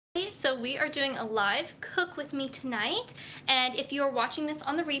So we are doing a live cook with me tonight, and if you are watching this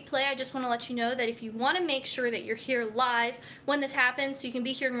on the replay, I just want to let you know that if you want to make sure that you're here live when this happens so you can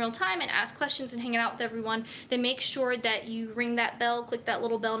be here in real time and ask questions and hang out with everyone, then make sure that you ring that bell, click that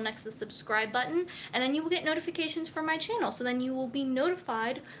little bell next to the subscribe button, and then you will get notifications from my channel. So then you will be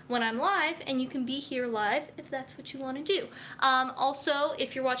notified when I'm live, and you can be here live if that's what you want to do. Also,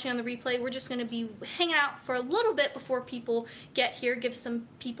 if you're watching on the replay, we're just going to be hanging out for a little bit before people get here, give some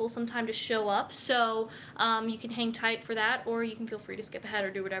people some time to show up, so you can hang tight for that, or you can feel free to skip ahead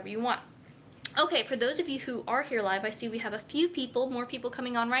or do whatever you want. Okay, for those of you who are here live, I see we have a few people, more people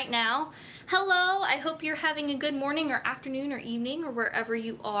coming on right now. Hello, I hope you're having a good morning or afternoon or evening or wherever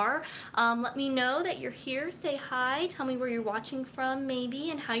you are. Let me know that you're here, say hi, tell me where you're watching from maybe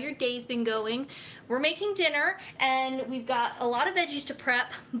and how your day's been going. We're making dinner and we've got a lot of veggies to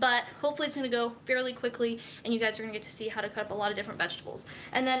prep, but hopefully it's gonna go fairly quickly and you guys are gonna get to see how to cut up a lot of different vegetables.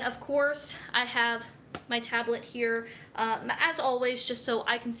 And then of course I have my tablet here, as always, just so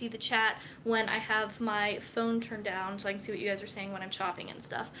I can see the chat when I have my phone turned down, so I can see what you guys are saying when I'm chopping and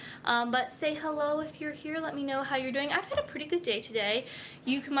stuff. But say hello if you're here, let me know how you're doing. I've had a pretty good day today.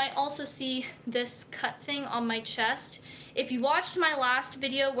 You might also see this cut thing on my chest. If you watched my last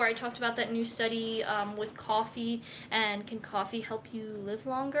video where I talked about that new study with coffee and can coffee help you live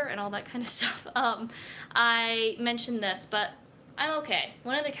longer and all that kind of stuff, I mentioned this, but I'm okay.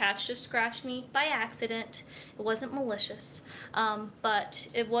 One of the cats just scratched me by accident. It wasn't malicious, but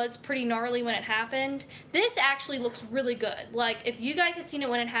it was pretty gnarly when it happened. This actually looks really good. Like, if you guys had seen it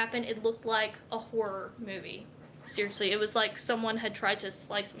when it happened, it looked like a horror movie. Seriously, it was like someone had tried to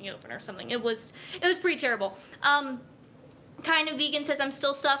slice me open or something. It was pretty terrible. Kind of Vegan says, I'm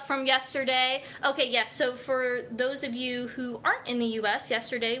still stuffed from yesterday. Okay, yes, so for those of you who aren't in the US,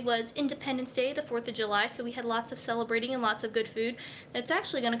 yesterday was Independence Day, the 4th of July, so we had lots of celebrating and lots of good food. That's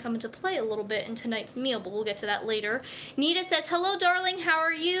actually going to come into play a little bit in tonight's meal, but we'll get to that later. Nita says, hello, darling, how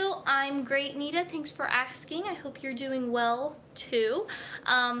are you? I'm great, Nita. Thanks for asking. I hope you're doing well, too.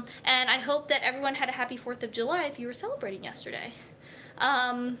 And I hope that everyone had a happy 4th of July if you were celebrating yesterday.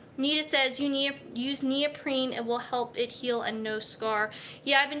 Nita says, use neoprene, it will help it heal and no scar.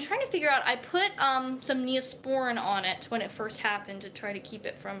 Yeah, I've been trying to figure out, I put some Neosporin on it when it first happened to try to keep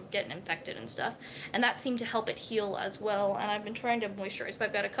it from getting infected and stuff, and that seemed to help it heal as well, and I've been trying to moisturize, but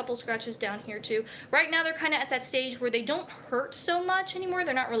I've got a couple scratches down here too. Right now they're kind of at that stage where they don't hurt so much anymore,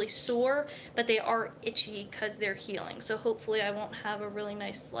 they're not really sore, but they are itchy because they're healing, so hopefully I won't have a really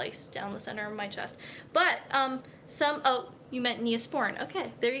nice slice down the center of my chest. But, oh, you meant Neosporin.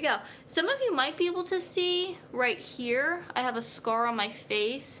 Okay, there you go. Some of you might be able to see right here, I have a scar on my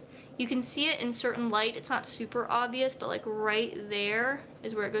face. You can see it in certain light. It's not super obvious, but like right there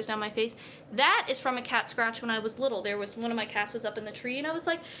is where it goes down my face. That is from a cat scratch when I was little. There was one of my cats was up in the tree and I was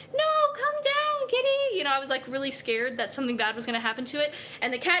like, no, come down, kitty. You know, I was like really scared that something bad was gonna happen to it.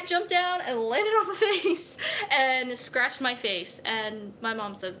 And the cat jumped down and landed on the face and scratched my face. And my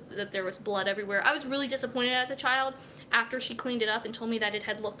mom said that there was blood everywhere. I was really disappointed as a child. After she cleaned it up and told me that it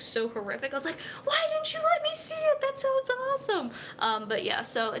had looked so horrific, I was like, why didn't you let me see it? That sounds awesome. But yeah,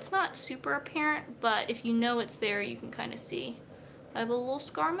 so it's not super apparent, but if you know it's there, you can kind of see. I have a little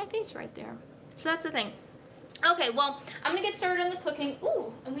scar on my face right there. So that's the thing. Okay, well, I'm gonna get started on the cooking.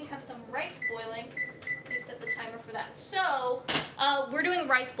 Ooh, and we have some rice boiling. Let me set the timer for that. So, we're doing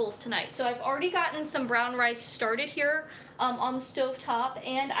rice bowls tonight. So I've already gotten some brown rice started here on the stove top,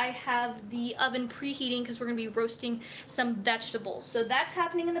 and I have the oven preheating because we're gonna be roasting some vegetables. So that's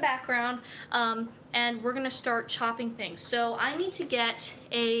happening in the background, and we're gonna start chopping things. So I need to get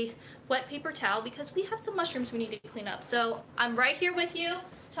a wet paper towel because we have some mushrooms we need to clean up. So I'm right here with you.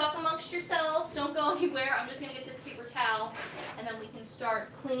 Talk amongst yourselves, don't go anywhere. I'm just gonna get this paper towel and then we can start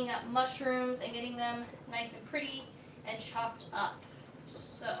cleaning up mushrooms and getting them nice and pretty and chopped up.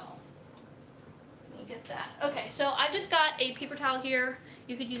 So, let me get that. Okay, so I just got a paper towel here.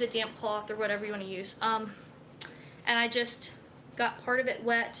 You could use a damp cloth or whatever you wanna use. And I just got part of it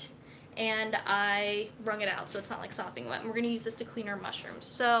wet and I wrung it out so it's not like sopping wet. And we're gonna use this to clean our mushrooms.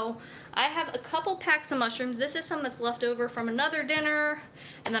 So I have a couple packs of mushrooms. This is some that's left over from another dinner,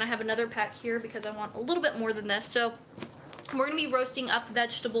 and then I have another pack here because I want a little bit more than this. So we're gonna be roasting up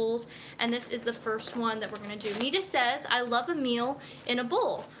vegetables, and this is the first one that we're gonna do. Nita says, I love a meal in a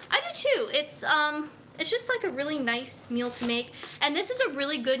bowl. I do too. It's just like a really nice meal to make, and this is a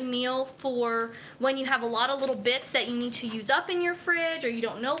really good meal for when you have a lot of little bits that you need to use up in your fridge, or you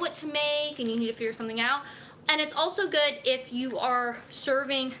don't know what to make and you need to figure something out, And it's also good if you are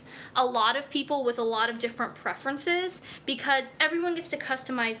serving a lot of people with a lot of different preferences, because everyone gets to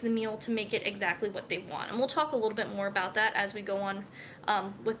customize the meal to make it exactly what they want. And we'll talk a little bit more about that as we go on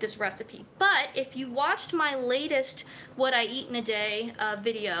with this recipe. But if you watched my latest What I Eat in a Day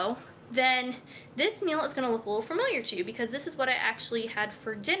video, then this meal is going to look a little familiar to you, because this is what I actually had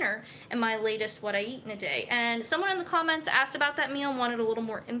for dinner in my latest What I Eat in a Day. And someone in the comments asked about that meal and wanted a little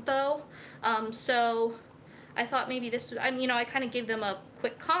more info. So I thought maybe this, I kind of gave them a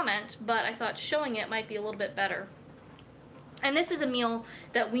quick comment, but I thought showing it might be a little bit better. And this is a meal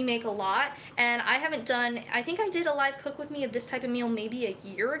that we make a lot, and I haven't done, I think I did a live cook with me of this type of meal maybe a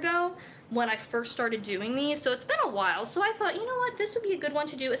year ago when I first started doing these, so it's been a while. So I thought, you know what, this would be a good one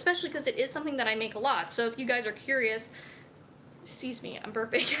to do, especially because it is something that I make a lot. So if you guys are curious, excuse me, I'm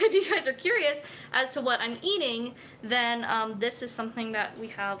burping. If you guys are curious as to what I'm eating, then this is something that we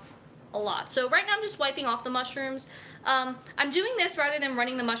have a lot. So right now I'm just wiping off the mushrooms. I'm doing this rather than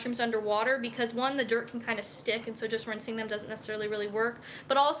running the mushrooms underwater because, one, the dirt can kind of stick, and so just rinsing them doesn't necessarily really work.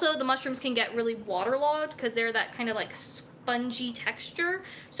 But also the mushrooms can get really waterlogged because they're that kind of like spongy texture.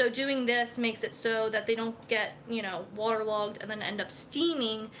 So doing this makes it so that they don't get, waterlogged and then end up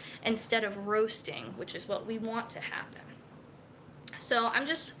steaming instead of roasting, which is what we want to happen. So I'm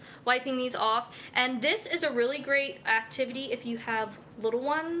just wiping these off, and this is a really great activity if you have little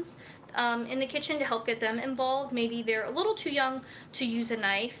ones in the kitchen to help get them involved. Maybe they're a little too young to use a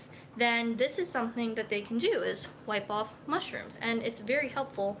knife, then this is something that they can do, is wipe off mushrooms. And it's very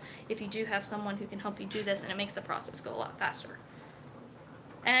helpful if you do have someone who can help you do this, and it makes the process go a lot faster.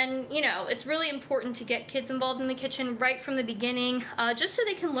 And, it's really important to get kids involved in the kitchen right from the beginning, just so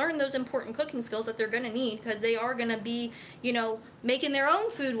they can learn those important cooking skills that they're going to need, because they are going to be, making their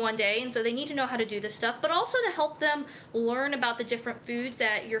own food one day, and so they need to know how to do this stuff, but also to help them learn about the different foods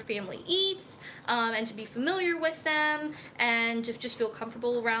that your family eats, and to be familiar with them, and to just feel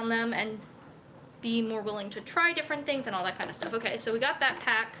comfortable around them, and be more willing to try different things and all that kind of stuff. Okay, so we got that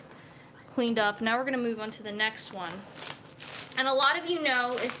pack cleaned up. Now we're going to move on to the next one. And a lot of you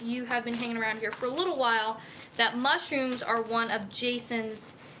know, if you have been hanging around here for a little while, that mushrooms are one of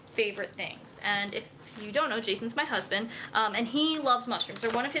Jason's favorite things. And if you don't know, Jason's my husband, and he loves mushrooms.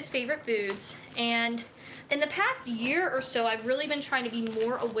 They're one of his favorite foods. And in the past year or so, I've really been trying to be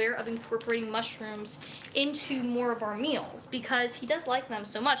more aware of incorporating mushrooms into more of our meals, because he does like them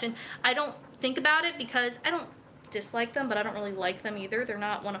so much. And I don't think about it because I don't dislike them, but I don't really like them either. They're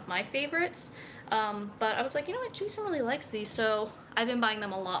not one of my favorites. But I was like, you know what, Jason really likes these, so I've been buying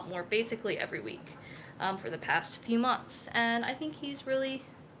them a lot more, basically every week, for the past few months. And I think he's really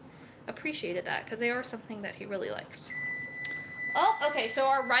appreciated that, because they are something that he really likes. Oh, okay, so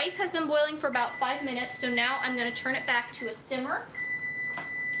our rice has been boiling for about 5 minutes, so now I'm going to turn it back to a simmer.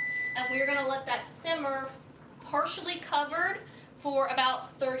 And we're going to let that simmer partially covered for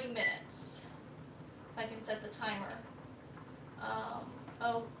about 30 minutes. If I can set the timer.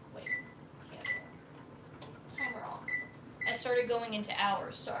 Oh, wait. Timer on. I started going into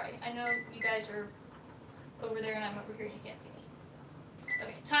hours, sorry. I know you guys are over there and I'm over here and you can't see me.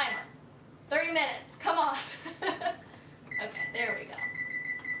 Okay, timer. 30 minutes, come on. Okay, there we go.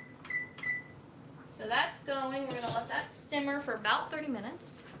 So that's going. We're gonna let that simmer for about 30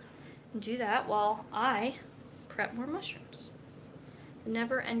 minutes. And do that while I prep more mushrooms. The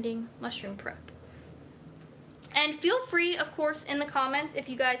never-ending mushroom prep. And feel free, of course, in the comments if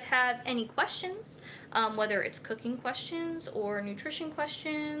you guys have any questions, whether it's cooking questions or nutrition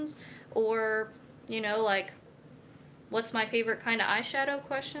questions, or, like, what's my favorite kind of eyeshadow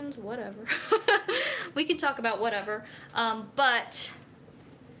questions, whatever. We can talk about whatever, but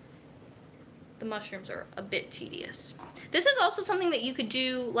the mushrooms are a bit tedious. This is also something that you could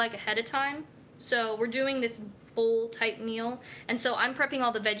do, like, ahead of time. So we're doing this bowl type meal, and so I'm prepping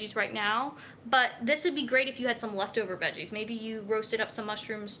all the veggies right now, but this would be great if you had some leftover veggies. Maybe you roasted up some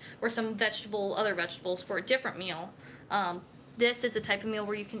mushrooms or some other vegetables for a different meal. This is a type of meal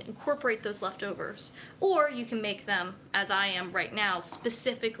where you can incorporate those leftovers, or you can make them, as I am right now,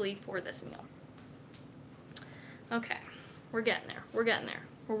 specifically for this meal. Okay, we're getting there.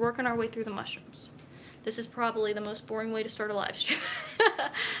 We're working our way through the mushrooms. This is probably the most boring way to start a live stream.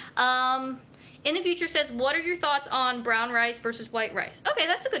 In the Future says, what are your thoughts on brown rice versus white rice? Okay,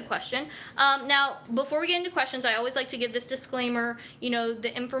 that's a good question. Now, before we get into questions, I always like to give this disclaimer.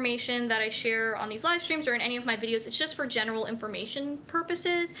 The information that I share on these live streams or in any of my videos, it's just for general information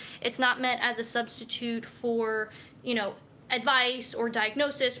purposes. It's not meant as a substitute for, advice or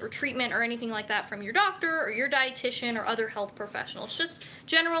diagnosis or treatment or anything like that from your doctor or your dietitian or other health professionals. It's just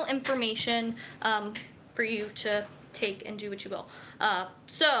general information for you to take and do what you will.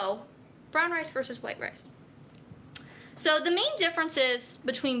 So, brown rice versus white rice. So the main differences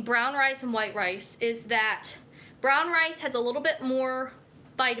between brown rice and white rice is that brown rice has a little bit more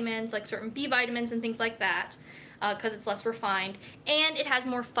vitamins, like certain B vitamins and things like that, because it's less refined, and it has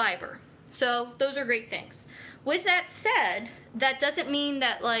more fiber. So those are great things. With that said, that doesn't mean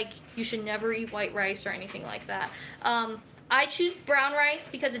that like you should never eat white rice or anything like that. I choose brown rice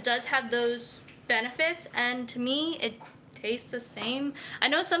because it does have those benefits, and to me it tastes the same. I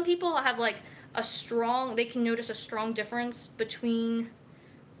know some people have like they can notice a strong difference between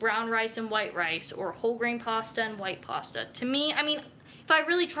brown rice and white rice, or whole grain pasta and white pasta. To me, I mean, if I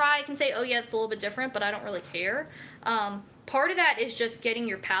really try, I can say, oh yeah, it's a little bit different, but I don't really care. Part of that is just getting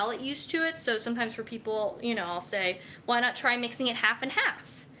your palate used to it. So sometimes for people, you know, I'll say, why not try mixing it half and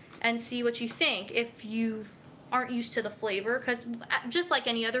half and see what you think if you aren't used to the flavor, because just like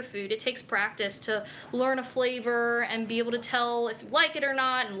any other food, it takes practice to learn a flavor and be able to tell if you like it or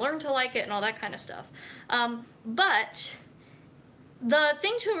not and learn to like it and all that kind of stuff. But the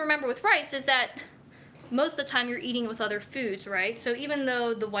thing to remember with rice is that most of the time you're eating with other foods, right? So even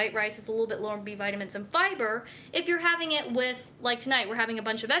though the white rice is a little bit lower in B vitamins and fiber, if you're having it with, like tonight, we're having a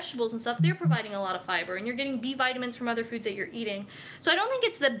bunch of vegetables and stuff, they're providing a lot of fiber, and you're getting B vitamins from other foods that you're eating. So I don't think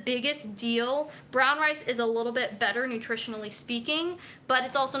it's the biggest deal. Brown rice is a little bit better nutritionally speaking, but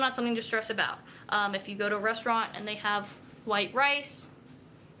it's also not something to stress about. If you go to a restaurant and they have white rice,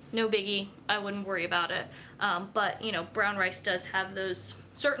 no biggie, I wouldn't worry about it. But, you know, brown rice does have those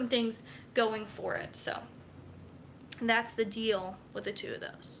certain things going for it, so that's the deal with the two of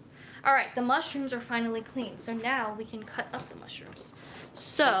those. All right, the mushrooms are finally clean, so now we can cut up the mushrooms.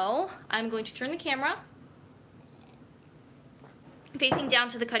 So I'm going to turn the camera facing down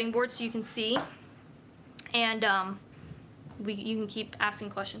to the cutting board so you can see, and you can keep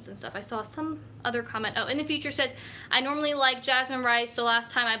asking questions and stuff. I saw some other comment. Oh, in the future says, I normally like jasmine rice, so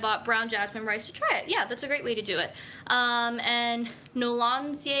last time I bought brown jasmine rice to try it. Yeah, that's a great way to do it. And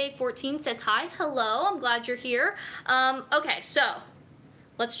Nolanzier14 says, hi, hello, I'm glad you're here. Okay, so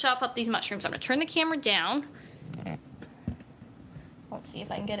let's chop up these mushrooms. I'm gonna turn the camera down. Let's see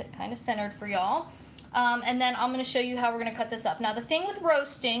if I can get it kind of centered for y'all. And then I'm going to show you how we're going to cut this up. Now the thing with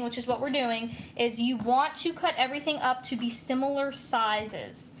roasting, which is what we're doing, is you want to cut everything up to be similar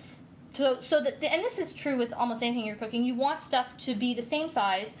sizes. So that, and this is true with almost anything you're cooking, you want stuff to be the same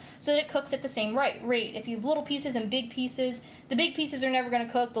size so that it cooks at the same rate. If you have little pieces and big pieces, the big pieces are never going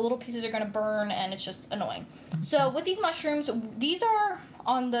to cook, the little pieces are going to burn, and it's just annoying. So with these mushrooms, these are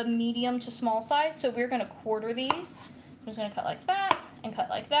on the medium to small size, so we're going to quarter these. I'm just going to cut like that and cut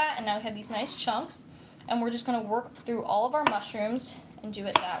like that, and now we have these nice chunks. And we're just going to work through all of our mushrooms and do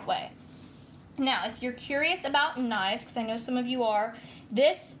it that way. Now, if you're curious about knives, because I know some of you are,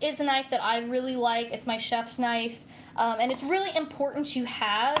 this is a knife that I really like. It's my chef's knife, and it's really important to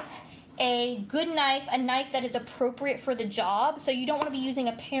have a good knife, a knife that is appropriate for the job. So you don't want to be using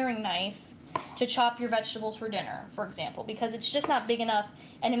a paring knife to chop your vegetables for dinner, for example, because it's just not big enough,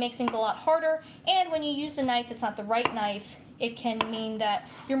 and it makes things a lot harder. And when you use the knife, it's not the right knife, it can mean that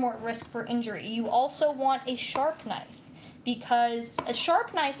you're more at risk for injury. You also want a sharp knife, because a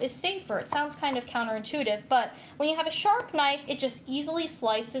sharp knife is safer. It sounds kind of counterintuitive, but when you have a sharp knife, it just easily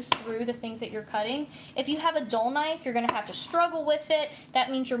slices through the things that you're cutting. If you have a dull knife, you're going to have to struggle with it. That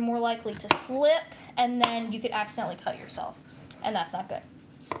means you're more likely to slip, and then you could accidentally cut yourself, and that's not good.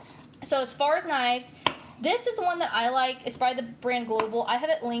 So as far as knives, this is the one that I like. It's by the brand Global. I have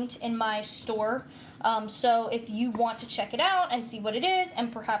it linked in my store. So if you want to check it out and see what it is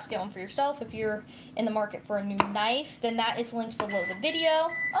and perhaps get one for yourself if you're in the market for a new knife, then that is linked below the video.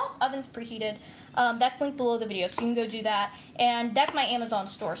 Oh, oven's preheated. That's linked below the video, so you can go do that. And that's my Amazon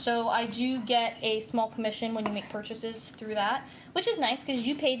store. So I do get a small commission when you make purchases through that, which is nice because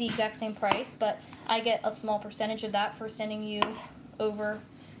you pay the exact same price, but I get a small percentage of that for sending you over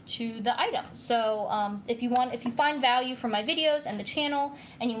to the item. So if you find value from my videos and the channel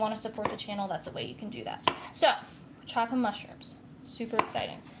and you want to support the channel, that's a way you can do that. So chopping mushrooms, super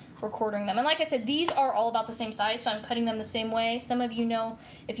exciting. We're quartering them, and like I said, these are all about the same size, so I'm cutting them the same way. Some of you know,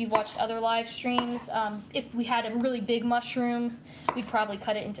 if you've watched other live streams, if we had a really big mushroom, we'd probably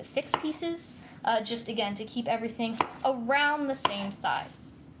cut it into 6 pieces, just again to keep everything around the same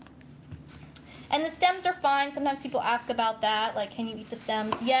size. And the stems are fine. Sometimes people ask about that, like, can you eat the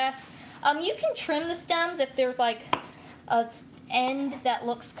stems? Yes. You can trim the stems if there's like a end that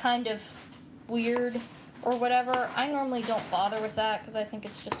looks kind of weird or whatever. I normally don't bother with that because I think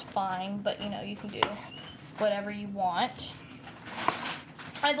it's just fine, but you know, you can do whatever you want.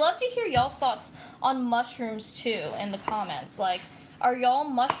 I'd love to hear y'all's thoughts on mushrooms too in the comments. Like, are y'all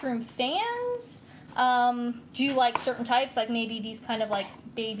mushroom fans? Do you like certain types, like maybe these kind of like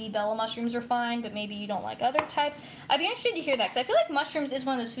baby Bella mushrooms are fine, but maybe you don't like other types. I'd be interested to hear that, because I feel like mushrooms is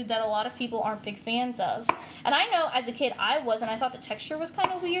one of those foods that a lot of people aren't big fans of. And I know as a kid I was, and I thought the texture was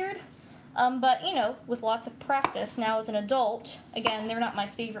kind of weird. But, you know, with lots of practice now as an adult, again, they're not my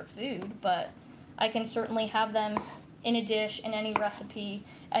favorite food, but I can certainly have them in a dish, in any recipe,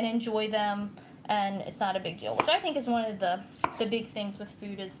 and enjoy them, and it's not a big deal, which I think is one of the big things with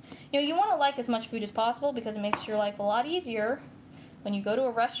food is, you know, you want to like as much food as possible because it makes your life a lot easier when you go to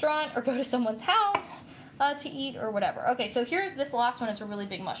a restaurant or go to someone's house to eat or whatever. Okay, so here's this last one is a really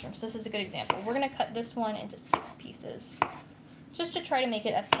big mushroom, so this is a good example. We're going to cut this one into 6 pieces just to try to make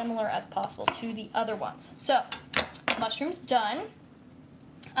it as similar as possible to the other ones. So, mushrooms done.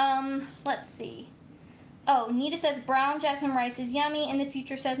 Let's see. Oh, Nita says brown jasmine rice is yummy. In the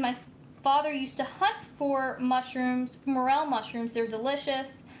future says my father used to hunt for mushrooms, morel mushrooms. They're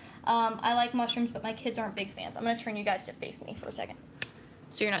delicious. I like mushrooms, but my kids aren't big fans. I'm going to turn you guys to face me for a second,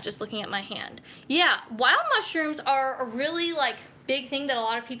 so you're not just looking at my hand. Yeah, wild mushrooms are a really, like, big thing that a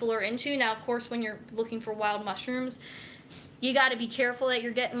lot of people are into. Now, of course, when you're looking for wild mushrooms, you got to be careful that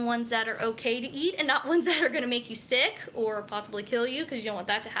you're getting ones that are okay to eat and not ones that are going to make you sick or possibly kill you, because you don't want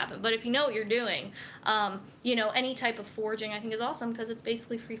that to happen. But if you know what you're doing, you know, any type of foraging I think is awesome because it's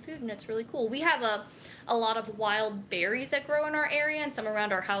basically free food and it's really cool. We have a lot of wild berries that grow in our area and some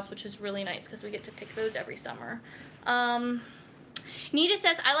around our house, which is really nice because we get to pick those every summer. Nita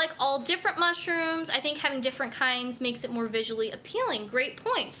says, I like all different mushrooms. I think having different kinds makes it more visually appealing. Great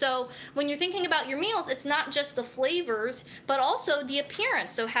point. So when you're thinking about your meals, it's not just the flavors, but also the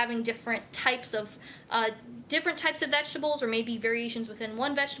appearance. So having different types of vegetables, or maybe variations within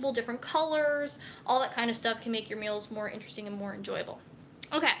one vegetable, different colors, all that kind of stuff can make your meals more interesting and more enjoyable.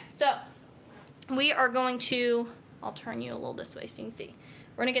 Okay, so we are going to, I'll turn you a little this way so you can see.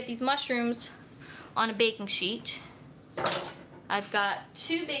 We're going to get these mushrooms on a baking sheet. I've got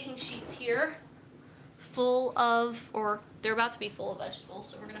 2 baking sheets here full of, or they're about to be full of vegetables.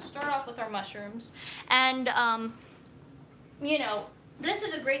 So we're going to start off with our mushrooms. And, you know, this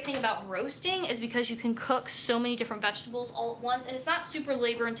is a great thing about roasting is because you can cook so many different vegetables all at once. And it's not super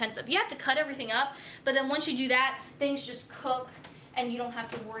labor intensive. You have to cut everything up. But then once you do that, things just cook and you don't have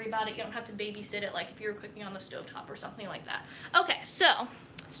to worry about it. You don't have to babysit it like if you were cooking on the stovetop or something like that. Okay, so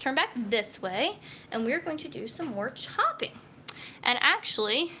let's turn back this way. And we're going to do some more chopping. And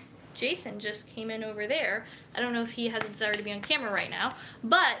actually, Jason just came in over there. I don't know if he has a desire to be on camera right now,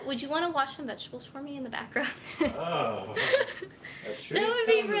 but would you want to wash some vegetables for me in the background? Oh, that would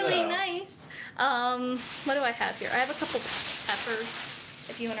be really nice. What do I have here? I have a couple peppers,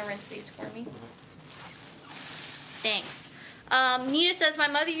 if you want to rinse these for me. Thanks. Nita says, my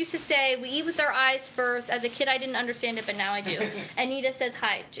mother used to say, we eat with our eyes first. As a kid, I didn't understand it, but now I do. And Nita says,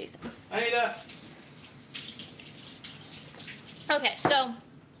 hi, Jason. Hi, Nita. Okay, so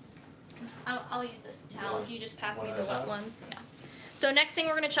I'll use this towel if you just pass me the wet ones. Yeah. So next thing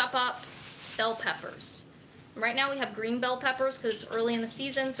we're going to chop up bell peppers. Right now we have green bell peppers because it's early in the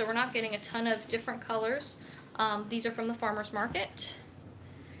season, so we're not getting a ton of different colors. These are from the farmer's market.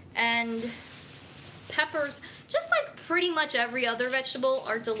 And peppers, just like pretty much every other vegetable,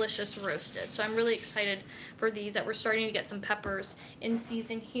 are delicious roasted. So I'm really excited for these, that we're starting to get some peppers in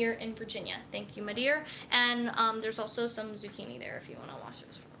season here in Virginia. Thank you, my dear. And there's also some zucchini there if you want to wash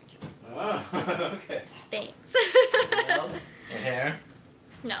those for me too. Oh, okay. Thanks. Anything else? Your hair?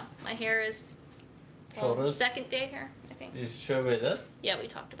 No, my hair is Shoulders? second day hair, I think. You sure with this? Yeah, we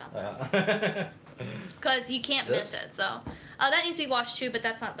talked about that. Because you can't miss it, so. That needs to be washed too, but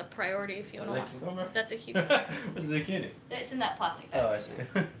that's not the priority if you want to wash it. That's a cucumber. What's zucchini? It's in that plastic bag. Oh, I see.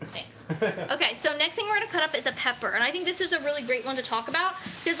 Thanks. Okay, so next thing we're going to cut up is a pepper. And I think this is a really great one to talk about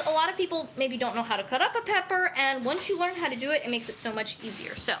because a lot of people maybe don't know how to cut up a pepper. And once you learn how to do it, it makes it so much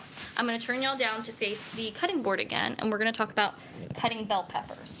easier. So I'm going to turn y'all down to face the cutting board again. And we're going to talk about cutting bell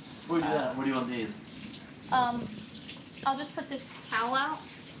peppers. What do you want these? I'll just put this towel out.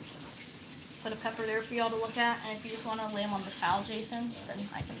 Put a pepper there for y'all to look at, and if you just want to lay them on the towel, Jason, then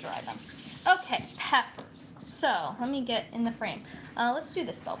I can dry them. Okay, peppers. So, let me get in the frame. Let's do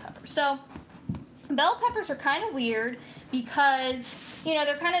this bell pepper. So, bell peppers are kind of weird because, you know,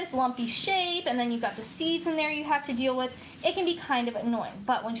 they're kind of this lumpy shape, and then you've got the seeds in there you have to deal with. It can be kind of annoying,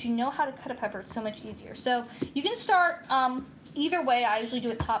 but once you know how to cut a pepper, it's so much easier. So, you can start either way. I usually do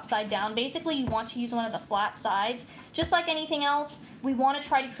it top side down. Basically, you want to use one of the flat sides. Just like anything else, we want to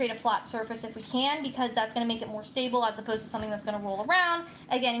try to create a flat surface if we can because that's going to make it more stable as opposed to something that's going to roll around.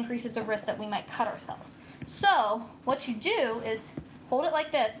 Again, increases the risk that we might cut ourselves. So what you do is hold it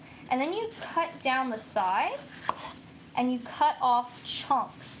like this, and then you cut down the sides, and you cut off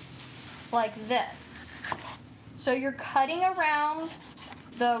chunks like this. So you're cutting around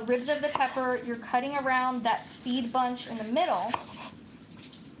the ribs of the pepper, you're cutting around that seed bunch in the middle.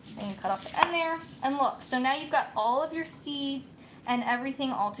 And you cut off the end there. And look, so now you've got all of your seeds and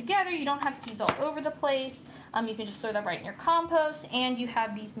everything all together. You don't have seeds all over the place. You can just throw that right in your compost, and you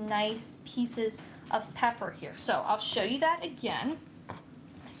have these nice pieces of pepper here. So I'll show you that again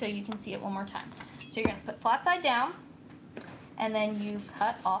so you can see it one more time. So you're going to put flat side down, and then you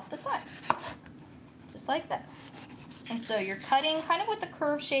cut off the sides, just like this. And so you're cutting kind of with the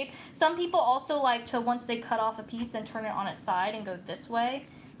curve shape. Some people also like to, once they cut off a piece, then turn it on its side and go this way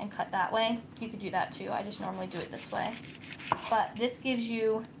and cut that way. You could do that too. I just normally do it this way. But this gives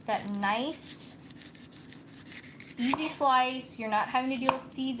you that nice, easy slice. You're not having to deal with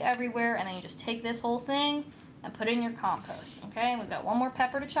seeds everywhere, and then you just take this whole thing and put it in your compost. Okay, and we've got one more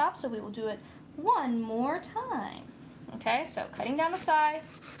pepper to chop, so we will do it one more time. Okay, so cutting down the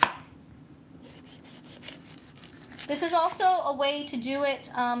sides. This is also a way to do it,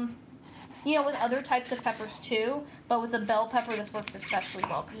 you know, with other types of peppers too, but with a bell pepper this works especially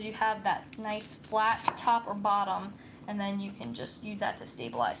well because you have that nice flat top or bottom, and then you can just use that to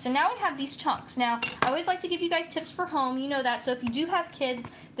stabilize. So now we have these chunks. Now, I always like to give you guys tips for home, you know that, so if you do have kids,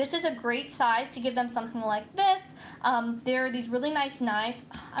 this is a great size to give them something like this. There are these really nice knives.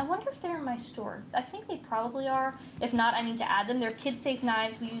 I wonder if they're in my store. I think they probably are. If not, I need to add them. They're kid-safe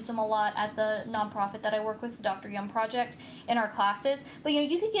knives. We use them a lot at the nonprofit that I work with, Dr. Yum Project, in our classes. But you know,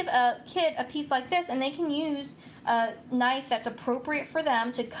 you could give a kid a piece like this, and they can use a knife that's appropriate for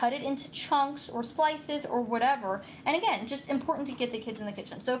them to cut it into chunks or slices or whatever. And again, just important to get the kids in the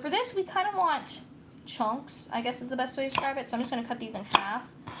kitchen. So for this, we kind of want chunks, I guess is the best way to describe it. So I'm just going to cut these in half.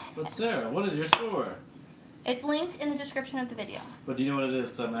 But Sarah, what is your store? It's linked in the description of the video. But do you know what it is?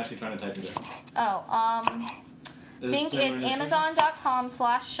 Because I'm actually trying to type it in. Oh, I think it's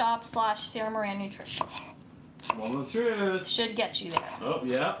amazon.com/shop/Sarah Moran Nutrition. Moment of truth. Should get you there. Oh,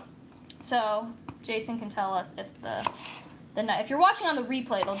 yeah. So Jason can tell us if the knife. If you're watching on the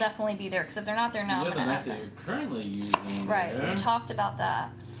replay, they'll definitely be there. Because if they're not there now, Yeah, I'm the gonna knife have that them. you're currently using. Right. There. We talked about that.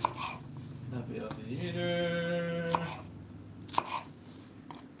 Happy eater.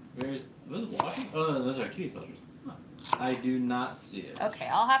 Where's those washing? Oh, no, those are kitty filters. Huh. I do not see it. Okay,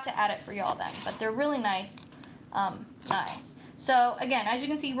 I'll have to add it for y'all then. But they're really nice knives. So again, as you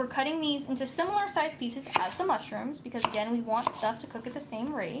can see, we're cutting these into similar sized pieces as the mushrooms because again, we want stuff to cook at the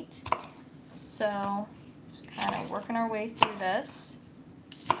same rate. So just kind of working our way through this.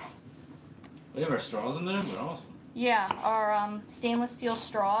 We have our straws in there. They're awesome. Yeah, our stainless steel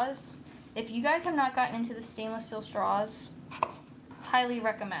straws. If you guys have not gotten into the stainless steel straws, highly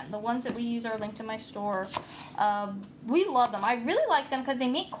recommend. The ones that we use are linked in my store. We love them. I really like them because they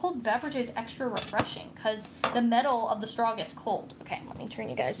make cold beverages extra refreshing because the metal of the straw gets cold. Okay, let me turn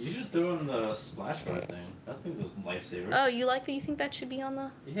you guys. You should throw in the splash guard thing. That thing's a lifesaver. Oh, you like that? You think that should be on the...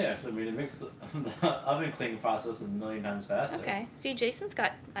 Yeah, so I mean, it makes the oven cleaning process a million times faster. Okay. See, Jason's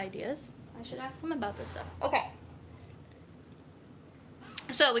got ideas. I should ask him about this stuff. Okay.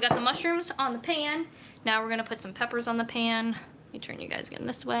 So we got the mushrooms on the pan. Now we're going to put some peppers on the pan. Let me turn you guys again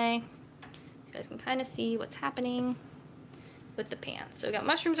this way. You guys can kind of see what's happening with the pan. So we got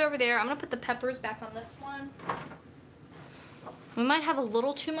mushrooms over there. I'm going to put the peppers back on this one. We might have a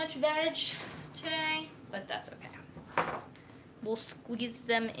little too much veg today, but that's okay. We'll squeeze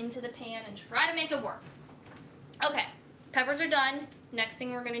them into the pan and try to make it work. Okay, peppers are done. Next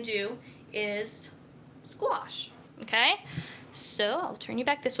thing we're going to do is squash, okay? So I'll turn you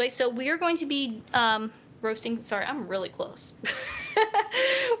back this way. So we are going to be roasting, sorry, I'm really close.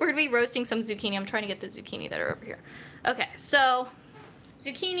 We're going to be roasting some zucchini. I'm trying to get the zucchini that are over here. Okay, so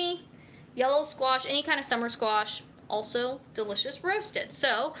zucchini, yellow squash, any kind of summer squash, also delicious roasted.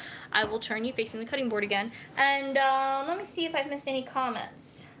 So I will turn you facing the cutting board again. And let me see if I've missed any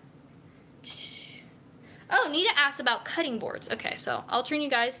comments. Oh, Nita asked about cutting boards. Okay, so I'll turn you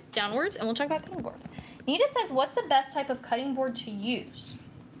guys downwards and we'll talk about cutting boards. Nita says, what's the best type of cutting board to use?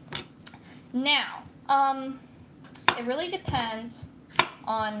 Now, it really depends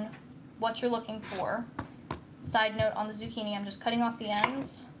on what you're looking for. Side note on the zucchini, I'm just cutting off the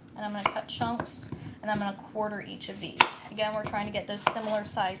ends and I'm going to cut chunks and I'm going to quarter each of these. Again, we're trying to get those similar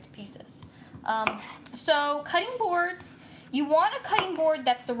sized pieces. So cutting boards, you want a cutting board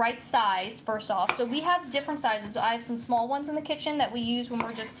that's the right size, first off. So we have different sizes. I have some small ones in the kitchen that we use when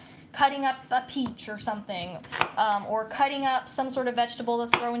we're just cutting up a peach or something, or cutting up some sort of vegetable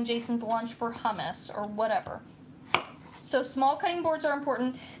to throw in Jason's lunch for hummus or whatever. So small cutting boards are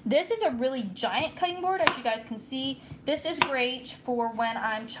important. This is a really giant cutting board, as you guys can see. This is great for when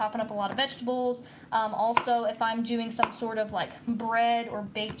I'm chopping up a lot of vegetables. Also, if I'm doing some sort of like bread or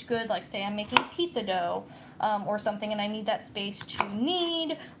baked good, like say I'm making pizza dough or something and I need that space to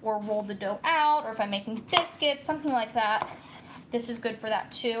knead or roll the dough out, or if I'm making biscuits, something like that, this is good for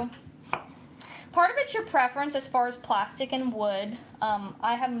that too. Part of it's your preference as far as plastic and wood.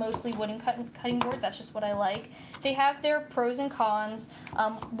 I have mostly wooden cutting boards. That's just what I like. They have their pros and cons.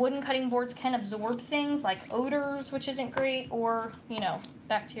 Wooden cutting boards can absorb things like odors, which isn't great, or, you know,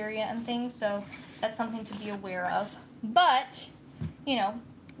 bacteria and things. So that's something to be aware of. But, you know,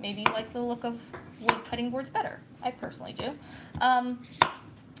 maybe you like the look of wood cutting boards better. I personally do.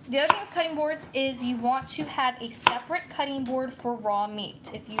 The other thing with cutting boards is you want to have a separate cutting board for raw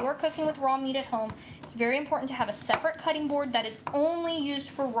meat. If you are cooking with raw meat at home, it's very important to have a separate cutting board that is only used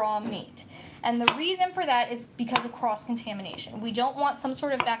for raw meat. And the reason for that is because of cross-contamination. We don't want some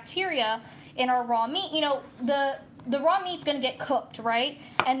sort of bacteria in our raw meat. You know, the raw meat's going to get cooked, right?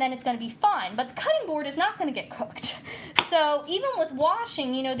 And then it's going to be fine. But the cutting board is not going to get cooked. So even with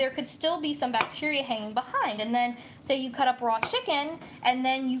washing, you know, there could still be some bacteria hanging behind. And then say you cut up raw chicken and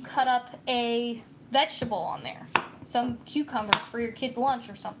then you cut up a vegetable on there, some cucumbers for your kids' lunch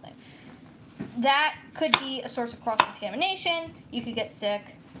or something. That could be a source of cross-contamination. You could get sick.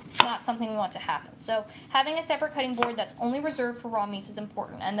 Not something we want to happen. So having a separate cutting board that's only reserved for raw meats is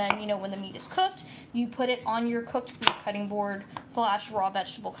important. And then, you know, when the meat is cooked, you put it on your cooked food cutting board / raw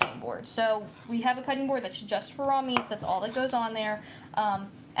vegetable cutting board. So we have a cutting board that's just for raw meats. That's all that goes on there. And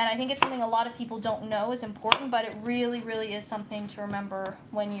I think it's something a lot of people don't know is important, but it really, really is something to remember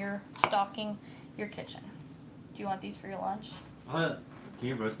when you're stocking your kitchen. Do you want these for your lunch? Can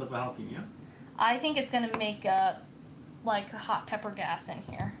you roast up a jalapeno? I think it's going to make like hot pepper gas in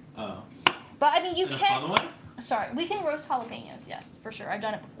here. Oh. But I mean, you in can. A fun way? Sorry, we can roast jalapenos. Yes, for sure. I've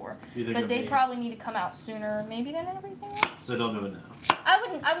done it before. But they me? probably need to come out sooner, maybe, than everything else. So don't do it now.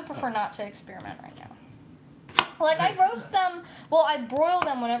 I would prefer not to experiment right now. Like I roast them. Well, I broil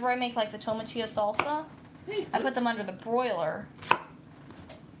them whenever I make like the tomatillo salsa. I put them under the broiler.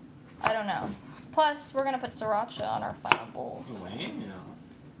 I don't know. Plus, we're gonna put sriracha on our final bowls.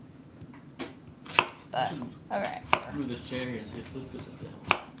 But okay. Move this chair here and see if Luke goes up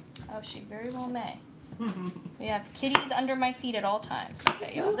there. Oh, she very well may. We have kitties under my feet at all times.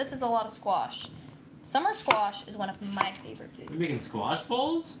 Okay, y'all, this is a lot of squash. Summer squash is one of my favorite foods. You're making squash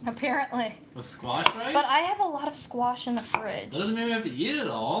bowls? Apparently. With squash rice? But I have a lot of squash in the fridge. That doesn't mean we have to eat it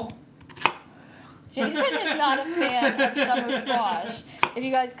all. Jason is not a fan of summer squash. If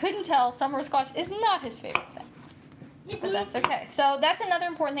you guys couldn't tell, summer squash is not his favorite thing. But that's okay. So that's another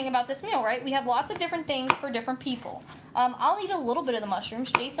important thing about this meal, right? We have lots of different things for different people. I'll eat a little bit of the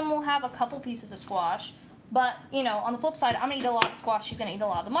mushrooms. Jason will have a couple pieces of squash. But, you know, on the flip side, I'm going to eat a lot of squash. She's going to eat a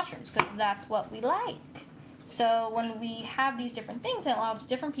lot of the mushrooms because that's what we like. So when we have these different things, it allows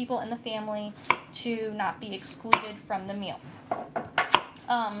different people in the family to not be excluded from the meal.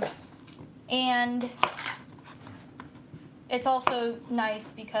 And it's also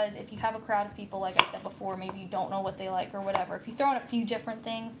nice because if you have a crowd of people, like I said before, maybe you don't know what they like or whatever. If you throw in a few different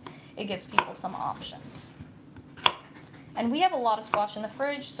things, it gives people some options. And we have a lot of squash in the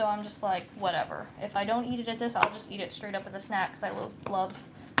fridge, so I'm just like, whatever. If I don't eat it as this, I'll just eat it straight up as a snack because I love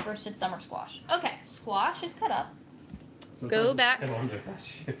roasted summer squash. Okay, squash is cut up. Go back. I wonder about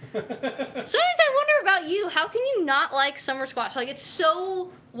you. Sometimes I wonder about you. How can you not like summer squash? Like, it's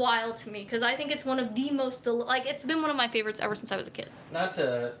so wild to me because I think it's one of the most, it's been one of my favorites ever since I was a kid. Not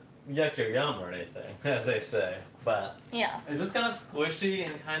to yuck your yum or anything, as they say, but yeah, it's just kind of squishy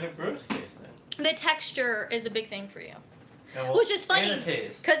and kind of gross tasting. The texture is a big thing for you. Yeah, well, which is funny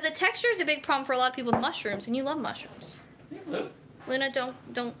because the texture is a big problem for a lot of people with mushrooms, and you love mushrooms. Yeah, Luna,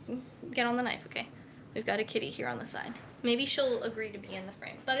 don't get on the knife, okay? We've got a kitty here on the side. Maybe she'll agree to be in the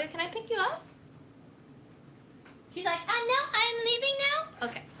frame. Bugger, can I pick you up? She's like, no, I'm leaving now.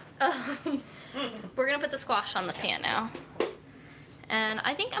 Okay. We're gonna put the squash on the pan now, and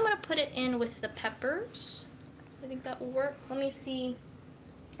I think I'm gonna put it in with the peppers. I think that will work. Let me see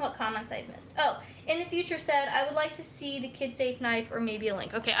what comments I've missed. Oh, in the future said, I would like to see the Kid Safe knife or maybe a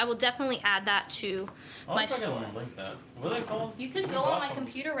link. Okay, I will definitely add that to my store. Link that. What are they called? You could go on my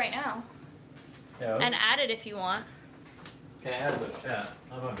computer right now and add it if you want. Okay, add it to the chat.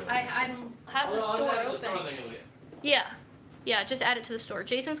 I have the store open. Yeah, just add it to the store.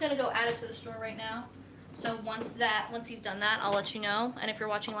 Jason's gonna go add it to the store right now. So once he's done that, I'll let you know. And if you're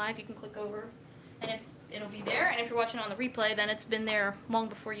watching live, you can click over, and if it'll be there. And if you're watching on the replay, then it's been there long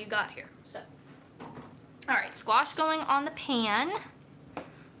before you got here. So, all right, squash going on the pan.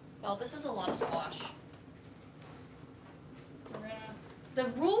 Well, this is a lot of squash. The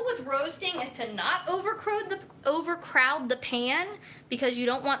rule with roasting is to not overcrowd the pan because you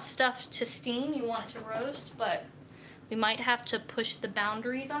don't want stuff to steam. You want it to roast, but we might have to push the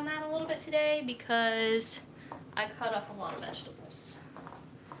boundaries on that a little bit today because I cut up a lot of vegetables.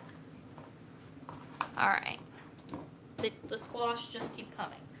 All right. The squash just keep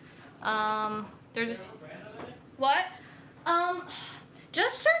coming. There's a what?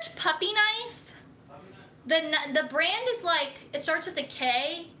 Just search puppy knife. The brand is like, it starts with a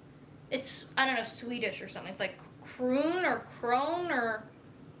K. It's, I don't know, Swedish or something. It's like Kroon or Krone or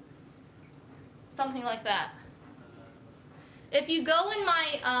something like that. If you go in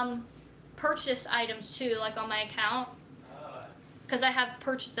my purchase items too, like on my account, because I have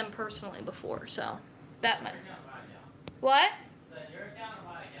purchased them personally before, so that might. What? Your account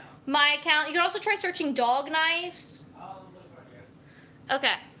or my account? My account. You can also try searching dog knives. I'll look for yours.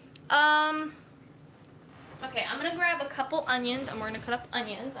 Okay. Okay, I'm gonna grab a couple onions and we're gonna cut up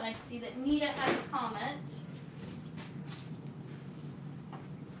onions. And I see that Nita has a comment.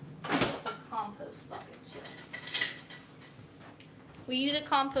 A compost bucket too. We use a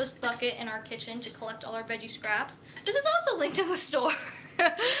compost bucket in our kitchen to collect all our veggie scraps. This is also linked in the store.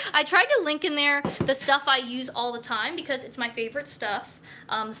 I tried to link in there the stuff I use all the time because it's my favorite stuff.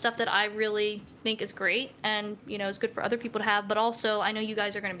 The stuff that I really think is great and, you know, is good for other people to have. But also, I know you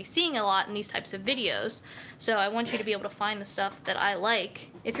guys are going to be seeing a lot in these types of videos. So I want you to be able to find the stuff that I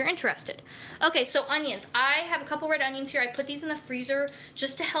like if you're interested. Okay, so onions. I have a couple red onions here. I put these in the freezer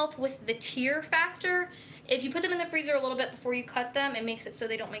just to help with the tear factor. If you put them in the freezer a little bit before you cut them, it makes it so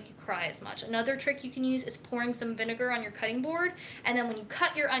they don't make you cry as much. Another trick you can use is pouring some vinegar on your cutting board, and then when you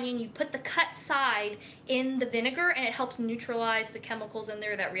cut your onion, you put the cut side in the vinegar, and it helps neutralize the chemicals in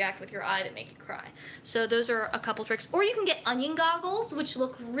there that react with your eye that make you cry. So those are a couple tricks. Or you can get onion goggles, which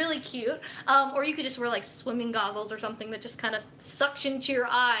look really cute, or you could just wear like swimming goggles or something that just kind of suction to your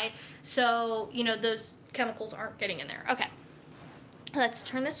eye so, you know, those chemicals aren't getting in there. Okay, let's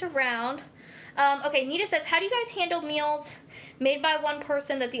turn this around. Okay, Nita says, how do you guys handle meals made by one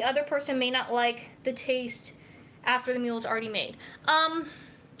person that the other person may not like the taste after the meal is already made?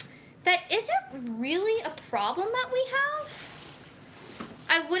 That isn't really a problem that we have.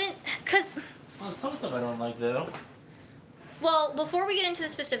 I wouldn't, because... Well, some stuff I don't like, though. Well, before we get into the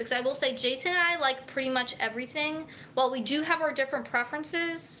specifics, I will say Jason and I like pretty much everything. While we do have our different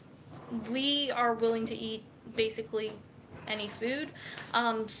preferences, we are willing to eat basically any food.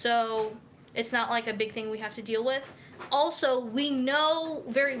 So... it's not like a big thing we have to deal with. Also, we know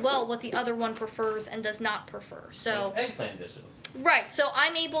very well what the other one prefers and does not prefer. So like eggplant dishes. Right. So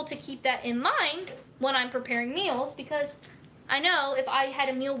I'm able to keep that in mind when I'm preparing meals because I know if I had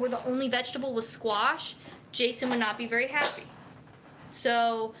a meal where the only vegetable was squash, Jason would not be very happy.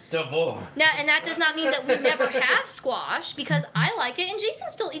 So Divorce. now, and that does not mean that we never have squash because I like it, and Jason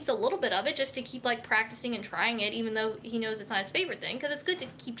still eats a little bit of it just to keep like practicing and trying it, even though he knows it's not his favorite thing. Because it's good to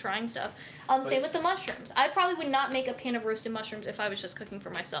keep trying stuff. Same with the mushrooms. I probably would not make a pan of roasted mushrooms if I was just cooking for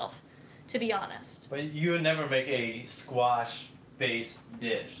myself, to be honest. But you would never make a squash-based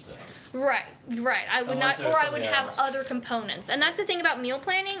dish, though. Right. I would Unless not, or I would have else. other components. And that's the thing about meal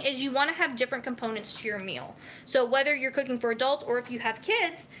planning is you want to have different components to your meal. So whether you're cooking for adults or if you have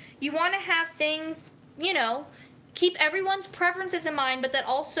kids, you want to have things, you know, keep everyone's preferences in mind, but that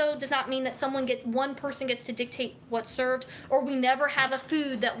also does not mean that one person gets to dictate what's served, or we never have a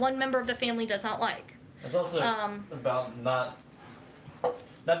food that one member of the family does not like. It's also about not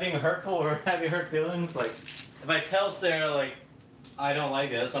being hurtful or having hurt feelings. Like, if I tell Sarah, like, I don't like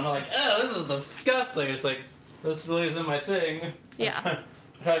this, I'm not like, oh, this is disgusting. It's like, this really isn't my thing. Yeah. I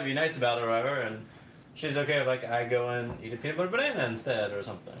try to be nice about it or whatever, and she's okay with, like, I go and eat a peanut butter banana instead or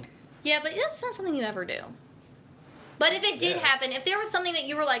something. Yeah, but that's not something you ever do. But if it did happen, if there was something that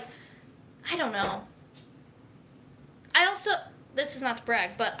you were like, I don't know. I also, this is not to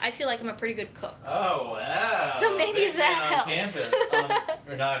brag, but I feel like I'm a pretty good cook. Oh, wow. So maybe Big that man on helps. Campus.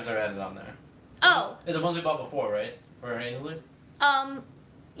 Your knives are added on there. Oh. It's the ones we bought before, right? For Ainsley?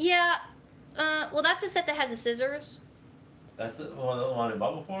 Yeah. Well, that's the set that has the scissors. That's the one we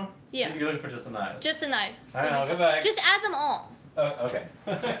bought before? Yeah. So you're looking for just the knives? Just the knives. Alright, I'll go back. Just add them all. Oh, okay.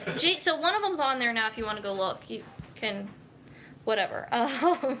 So one of them's on there now if you want to go look. You can... whatever.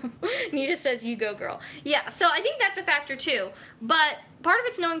 Nita says, you go, girl. Yeah, so I think that's a factor, too. But part of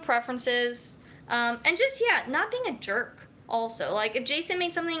it's knowing preferences. And just, not being a jerk, also. Like, if Jason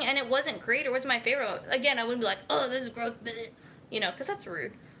made something and it wasn't great or wasn't my favorite, again, I wouldn't be like, oh, this is gross, you know, because that's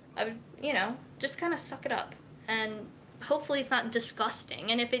rude. I would, you know, just kind of suck it up. And hopefully it's not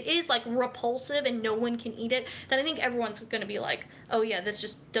disgusting. And if it is, like, repulsive and no one can eat it, then I think everyone's going to be like, oh, yeah, this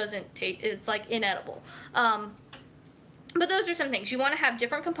just doesn't taste, it's, like, inedible. But those are some things. You want to have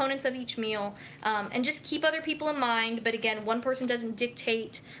different components of each meal, and just keep other people in mind. But again, one person doesn't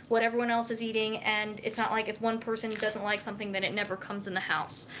dictate what everyone else is eating, and it's not like if one person doesn't like something, then it never comes in the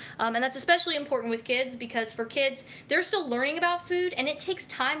house. And that's especially important with kids, because for kids, they're still learning about food, and it takes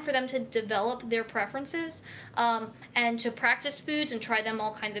time for them to develop their preferences, and to practice foods and try them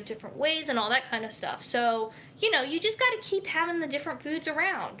all kinds of different ways and all that kind of stuff. So, you just got to keep having the different foods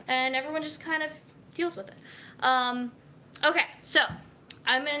around, and everyone just kind of deals with it. Okay, so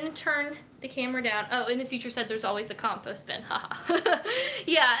I'm going to turn the camera down. Oh, in the future said there's always the compost bin. Haha.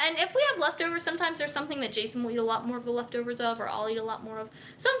 Yeah, and if we have leftovers, sometimes there's something that Jason will eat a lot more of the leftovers of, or I'll eat a lot more of.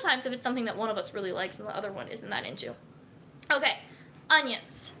 Sometimes if it's something that one of us really likes and the other one isn't that into. Okay,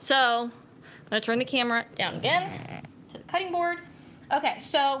 onions. So I'm going to turn the camera down again to the cutting board. Okay,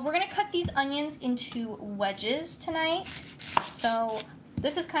 so we're going to cut these onions into wedges tonight. So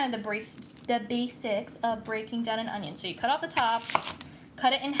this is kind of the basics of breaking down an onion. So you cut off the top,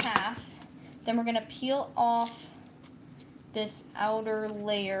 cut it in half, then we're going to peel off this outer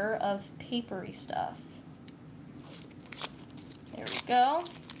layer of papery stuff. There we go.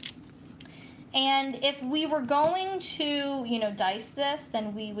 And if we were going to, dice this,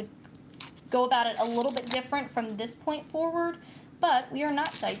 then we would go about it a little bit different from this point forward, but we are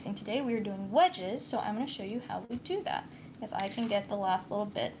not dicing today. We are doing wedges, so I'm going to show you how we do that. If I can get the last little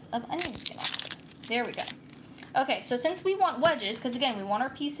bits of onion skin off. There we go. Okay, so since we want wedges, because again, we want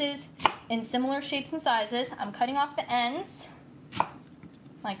our pieces in similar shapes and sizes, I'm cutting off the ends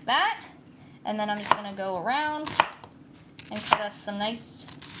like that. And then I'm just going to go around and cut us some nice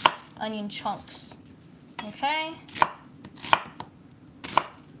onion chunks. Okay?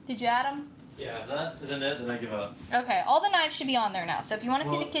 Did you add them? Yeah, if that isn't it, then I give up. Okay, all the knives should be on there now. So if you want to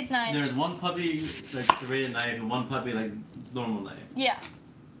see the kids' knives. There's one puppy, serrated knife, and one puppy, normal knife. Yeah.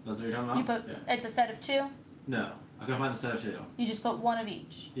 That's what you're talking about? It's a set of two? No. I couldn't find the set of two. You just put one of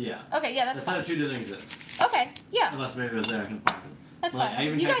each? Yeah. Okay, yeah, that's fine. The set of two didn't exist. Okay, yeah. Unless maybe it was there, I can find it. That's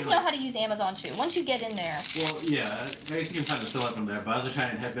fine. You guys know how to use Amazon too. Once you get in there. Well, yeah, I guess you can find the silhouette from there, but I was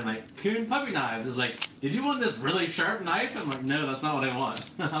trying to type in Coon puppy knives. It's did you want this really sharp knife? I'm like, no, that's not what I want.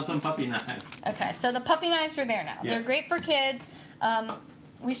 I want some puppy knives. Okay, so the puppy knives are there now. Yeah. They're great for kids.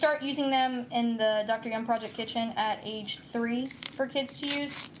 We start using them in the Dr. Young Project Kitchen at age 3 for kids to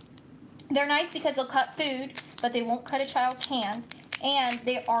use. They're nice because they'll cut food, but they won't cut a child's hand, and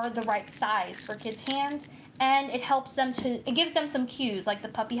they are the right size for kids' hands, and it gives them some cues, like the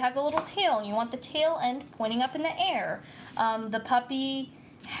puppy has a little tail, and you want the tail end pointing up in the air. The puppy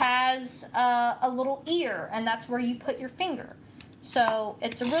has a little ear, and that's where you put your finger. So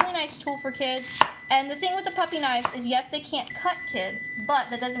it's a really nice tool for kids. And the thing with the puppy knives is, yes, they can't cut kids, but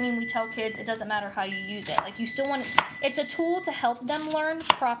that doesn't mean we tell kids it doesn't matter how you use it. You still want it's a tool to help them learn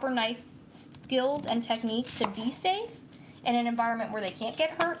proper knife skills and technique to be safe in an environment where they can't get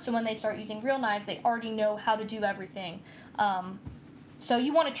hurt. So when they start using real knives, they already know how to do everything. So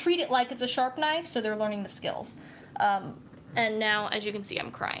you want to treat it like it's a sharp knife, so they're learning the skills. And now, as you can see,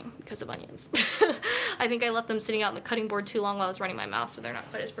 I'm crying because of onions. I think I left them sitting out on the cutting board too long while I was running my mouth, so they're not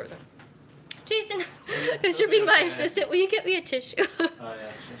quite as frozen. Jason, because you're being my assistant, will you get me a tissue? Oh, yeah,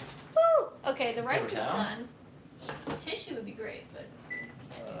 sure. Woo! Okay, the rice is towel? done. A tissue would be great, but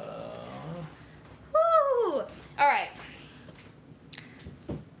can't do that. Woo! Alright.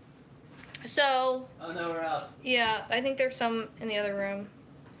 So. Oh, no, we're out. Yeah, I think there's some in the other room.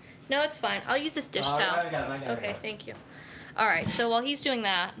 No, it's fine. I'll use this dish towel. I got it. Okay, thank you. Alright, so while he's doing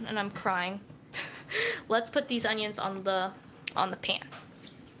that, and I'm crying, let's put these onions on the pan.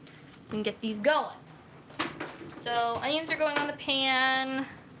 We can get these going. So, onions are going on the pan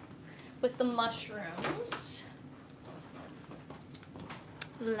with the mushrooms.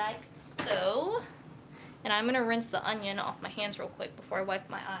 Like so. And I'm going to rinse the onion off my hands real quick before I wipe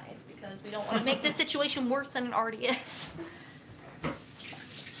my eyes, because we don't want to make this situation worse than it already is.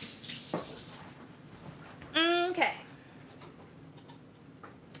 Okay.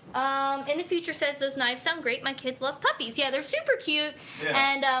 In the future says those knives sound great. My kids love puppies. Yeah, they're super cute.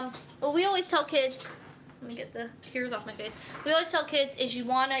 Yeah. And what we always tell kids, let me get the tears off my face. We always tell kids is you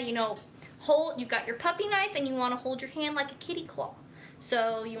want to, you've got your puppy knife and you want to hold your hand like a kitty claw.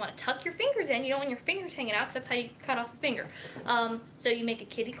 So you want to tuck your fingers in. You don't want your fingers hanging out because that's how you cut off a finger. So you make a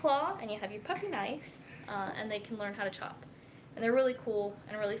kitty claw and you have your puppy knife, and they can learn how to chop. And they're really cool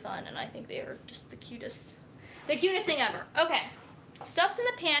and really fun, and I think they are just the cutest thing ever. Okay, stuff's in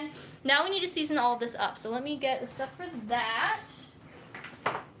the pan. Now we need to season all of this up. So let me get the stuff for that.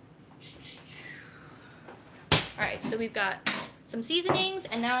 All right, so we've got some seasonings,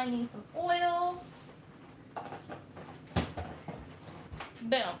 and now I need some oil.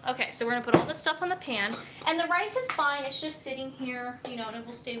 Boom. Okay, so we're gonna put all this stuff on the pan, and the rice is fine. It's just sitting here, you know, and it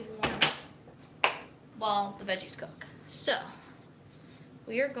will stay warm while the veggies cook. So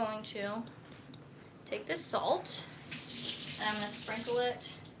we are going to take this salt, and I'm gonna sprinkle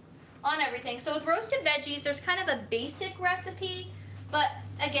it on everything. So with roasted veggies, there's kind of a basic recipe, but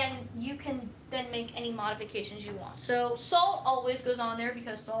again, you can then make any modifications you want. So salt always goes on there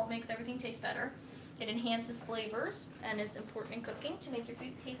because salt makes everything taste better. It enhances flavors and is important in cooking to make your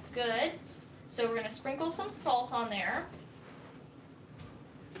food taste good. So we're gonna sprinkle some salt on there.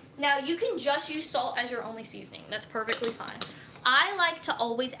 Now you can just use salt as your only seasoning. That's perfectly fine. I like to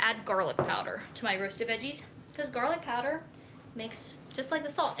always add garlic powder to my roasted veggies because garlic powder makes, just like the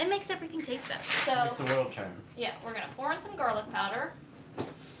salt, it makes everything taste better. So Makes the world turn. yeah, we're gonna pour in some garlic powder.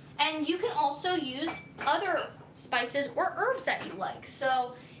 And you can also use other spices or herbs that you like.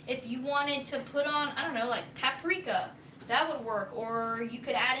 So if you wanted to put on, I don't know, like paprika, that would work. Or you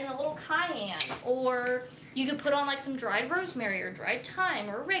could add in a little cayenne. Or you could put on like some dried rosemary or dried thyme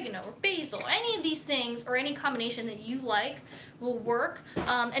or oregano or basil. Any of these things or any combination that you like will work.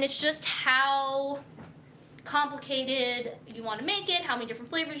 And it's just how complicated you want to make it, how many different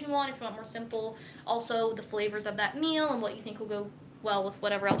flavors you want, if you want more simple. Also the flavors of that meal and what you think will go well with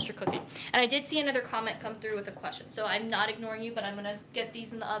whatever else you're cooking. And I did see another comment come through with a question, so I'm not ignoring you, but I'm gonna get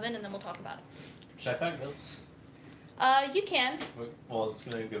these in the oven and then we'll talk about it. Should I pack this? You can. Well, it's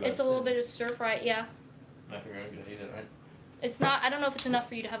gonna go back. It's a little bit of stir fry, yeah. I figure I'm gonna eat it, right? It's not, I don't know if it's enough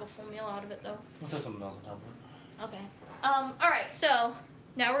for you to have a full meal out of it though. We'll put something else on top of it. Okay. Alright, so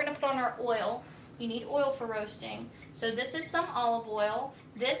now we're gonna put on our oil. You need oil for roasting. So this is some olive oil.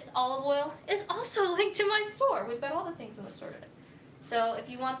 This olive oil is also linked to my store. We've got all the things in the store today. So if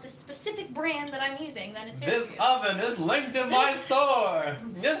you want the specific brand that I'm using, then it's here. This oven is linked to my store.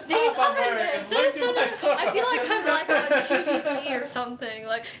 This These oven mitts, is linked to my store. I feel like I'm like on QVC or something.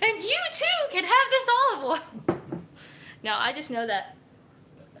 Like, and you too can have this olive oil. No, I just know that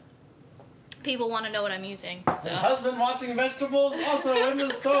people want to know what I'm using. So. This husband watching vegetables also in the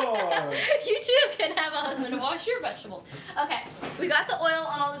store. You too can have a husband to wash your vegetables. Okay, we got the oil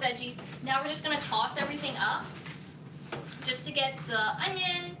on all the veggies. Now we're just gonna toss everything up. Just to get the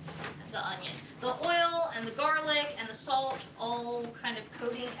oil and the garlic and the salt all kind of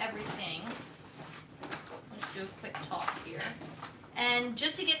coating everything. Let's do a quick toss here. And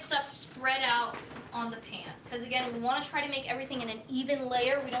just to get stuff spread out on the pan. Because again, we want to try to make everything in an even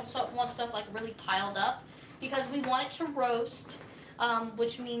layer. We don't want stuff like really piled up because we want it to roast,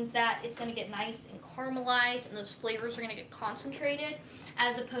 which means that it's going to get nice and caramelized and those flavors are going to get concentrated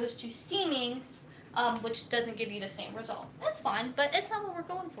as opposed to steaming, which doesn't give you the same result. That's fine, but it's not what we're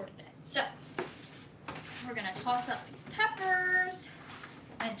going for today. So, we're gonna toss up these peppers,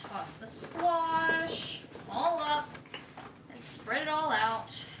 and toss the squash all up, and spread it all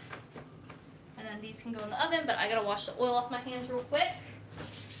out. And then these can go in the oven, but I gotta wash the oil off my hands real quick.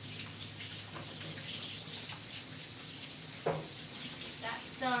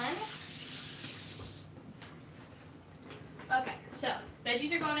 That's done. Okay, so,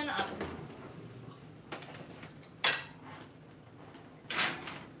 veggies are going in the oven.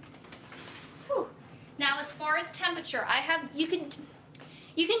 Now, as far as temperature, you can do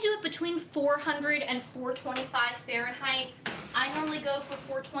it between 400 and 425 Fahrenheit. I normally go for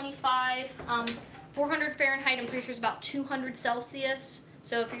 425. 400 Fahrenheit, I'm pretty sure is about 200 Celsius.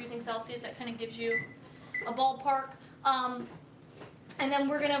 So if you're using Celsius, that kind of gives you a ballpark. And then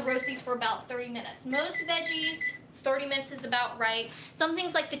we're gonna roast these for about 30 minutes. Most veggies, 30 minutes is about right. Some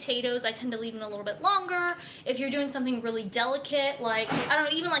things like potatoes, I tend to leave them a little bit longer. If you're doing something really delicate, like, I don't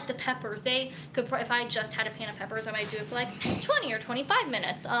know, even like the peppers, they could, if I just had a pan of peppers, I might do it for like 20 or 25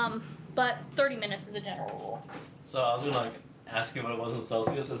 minutes. But 30 minutes is a general rule. So I was gonna like ask you what it was in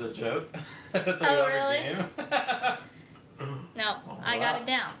Celsius as a joke. Oh, really? Game. No, Oh, I got it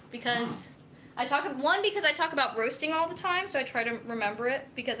down because I talk about roasting all the time, so I try to remember it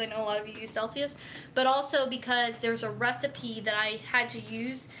because I know a lot of you use Celsius, but also because there's a recipe that I had to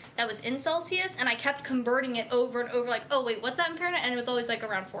use that was in Celsius, and I kept converting it over and over, like, oh wait, what's that in Fahrenheit? And it was always like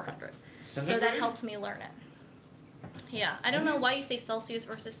around 400. So that helped me learn it. Yeah, I don't know why you say Celsius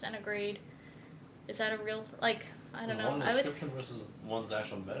versus centigrade. Is that a real, like, I don't know. One description versus one's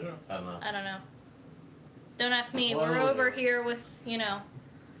actual measure? I don't know. I don't know. Don't ask me. Well, We're over here with,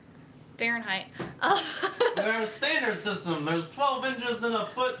 Fahrenheit. There's a standard system. There's 12 inches in a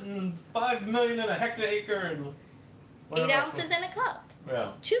foot and 5 million in a hectare and 8 ounces in a cup.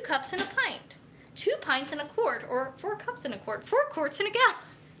 Yeah. 2 cups in a pint. 2 pints in a quart, or 4 cups in a quart. 4 quarts in a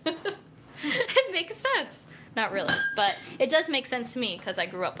gallon. It makes sense. Not really, but it does make sense to me because I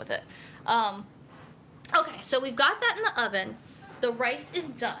grew up with it. Okay, so we've got that in the oven. the rice is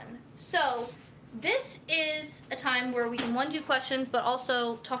done. So this is a time where we can, one, do questions, but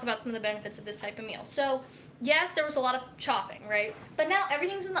also talk about some of the benefits of this type of meal. So yes, there was a lot of chopping, right? But now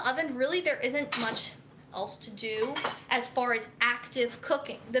everything's in the oven. Really, there isn't much else to do as far as active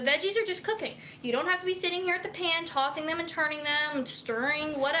cooking. The veggies are just cooking. You don't have to be sitting here at the pan, tossing them and turning them,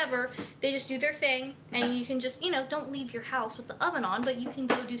 stirring, whatever. They just do their thing, and you can just, don't leave your house with the oven on, but you can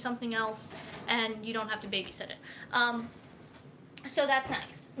go do something else, and you don't have to babysit it. So that's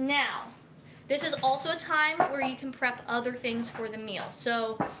nice. Now, this is also a time where you can prep other things for the meal.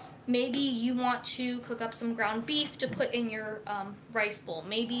 So maybe you want to cook up some ground beef to put in your rice bowl.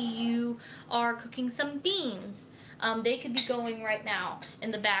 Maybe you are cooking some beans. They could be going right now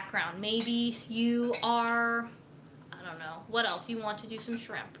in the background. Maybe you are, I don't know, what else? You want to do some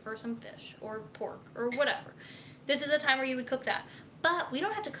shrimp or some fish or pork or whatever. This is a time where you would cook that. But we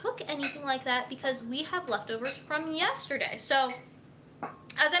don't have to cook anything like that because we have leftovers from yesterday. So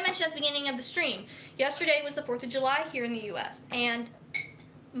as I mentioned at the beginning of the stream, yesterday was the 4th of July here in the U.S., and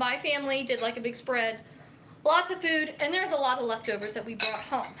my family did like a big spread, lots of food, and there's a lot of leftovers that we brought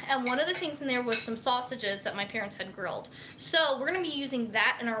home. And one of the things in there was some sausages that my parents had grilled. So we're going to be using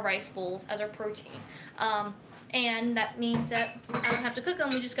that in our rice bowls as our protein. And that means that I don't have to cook them,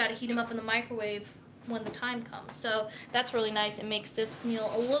 we just got to heat them up in the microwave when the time comes. So that's really nice. It makes this meal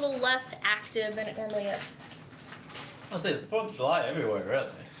a little less active than it normally is. I'll say it's the 4th of July everywhere, really.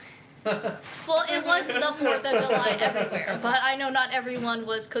 Well, it was the 4th of July everywhere, but I know not everyone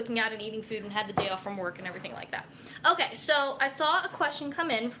was cooking out and eating food and had the day off from work and everything like that. Okay, so I saw a question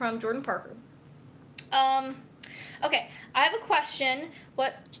come in from Jordan Parker. Okay, I have a question.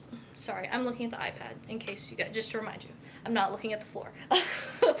 Sorry, I'm looking at the iPad in case you guys, just to remind you, I'm not looking at the floor. I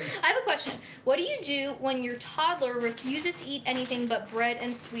have a question. What do you do when your toddler refuses to eat anything but bread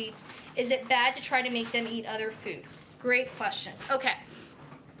and sweets? Is it bad to try to make them eat other food? Great question. Okay.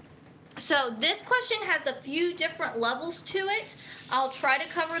 So this question has a few different levels to it. I'll try to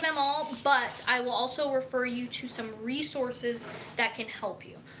cover them all, but I will also refer you to some resources that can help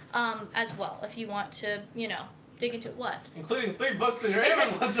you as well if you want to, dig into what? Including 3 books in your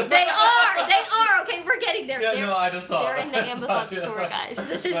Amazon. They are. Okay, we're getting there. Yeah, no, I just saw They're it. in the Amazon store, guys.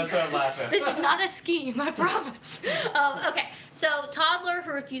 This is not a scheme, I promise. Okay, so toddler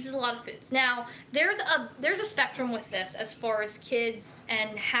who refuses a lot of foods. Now, there's a spectrum with this as far as kids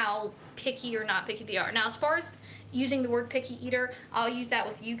and how picky or not picky they are. Now, as far as using the word picky eater, I'll use that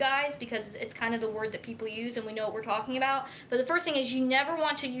with you guys because it's kind of the word that people use and we know what we're talking about. But the first thing is you never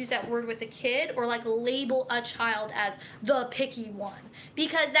want to use that word with a kid or like label a child as the picky one,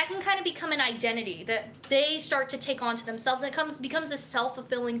 because that can kind of become an identity that they start to take on to themselves, and it becomes this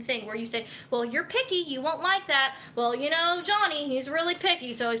self-fulfilling thing where you say, well, you're picky, you won't like that. Well, Johnny, he's really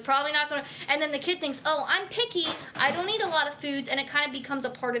picky, so he's probably not going to, and then the kid thinks, oh, I'm picky, I don't eat a lot of foods, and it kind of becomes a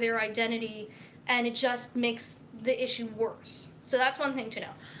part of their identity, and it just makes the issue worse. So that's one thing to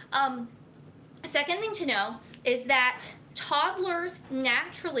know. Second thing to know is that toddlers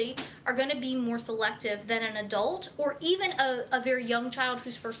naturally are going to be more selective than an adult or even a very young child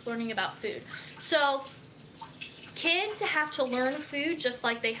who's first learning about food. So kids have to learn food just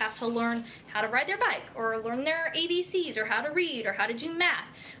like they have to learn how to ride their bike or learn their ABCs or how to read or how to do math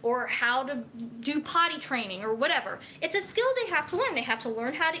or how to do potty training or whatever. It's a skill they have to learn. They have to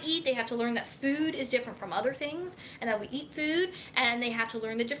learn how to eat. They have to learn that food is different from other things and that we eat food, and they have to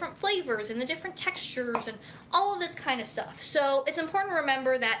learn the different flavors and the different textures and all of this kind of stuff. So it's important to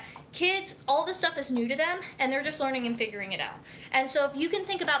remember that kids, all this stuff is new to them and they're just learning and figuring it out. And so if you can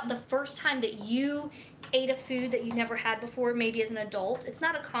think about the first time that you ate a food that you never had before, maybe as an adult, it's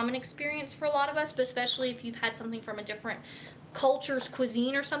not a common experience for a lot of us, but especially if you've had something from a different culture's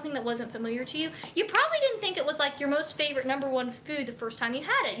cuisine or something that wasn't familiar to you, you probably didn't think it was like your most favorite number one food the first time you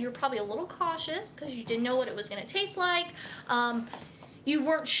had it. You were probably a little cautious because you didn't know what it was going to taste like. You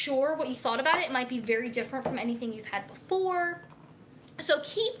weren't sure what you thought about it. It might be very different from anything you've had before. So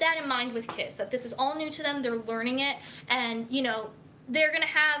keep that in mind with kids, that this is all new to them, they're learning it, and they're going to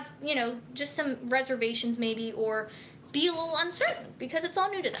have, just some reservations maybe, or be a little uncertain because it's all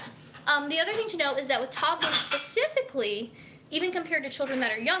new to them. The other thing to know is that with toddlers specifically, even compared to children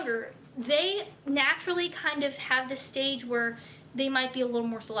that are younger, they naturally kind of have this stage where they might be a little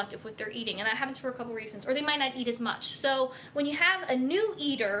more selective with their eating, and that happens for a couple reasons, or they might not eat as much. So when you have a new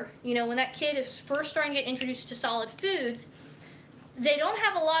eater, when that kid is first starting to get introduced to solid foods, they don't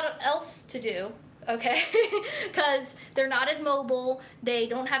have a lot else to do, okay, because they're not as mobile, they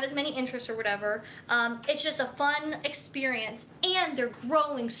don't have as many interests or whatever. It's just a fun experience, and they're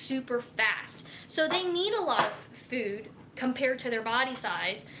growing super fast. So they need a lot of food compared to their body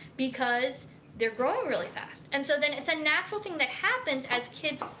size because they're growing really fast. And so then it's a natural thing that happens as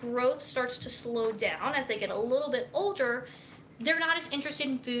kids' growth starts to slow down as they get a little bit older. They're not as interested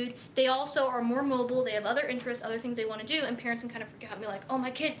in food. They also are more mobile. They have other interests, other things they want to do, and parents can kind of freak out and be like, oh,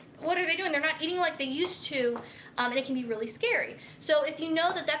 my kid, what are they doing? They're not eating like they used to, and it can be really scary. So if you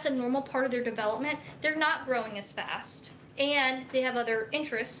know that that's a normal part of their development, they're not growing as fast, and they have other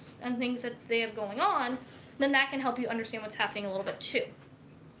interests and things that they have going on, then that can help you understand what's happening a little bit too.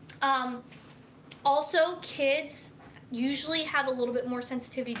 Also, kids usually have a little bit more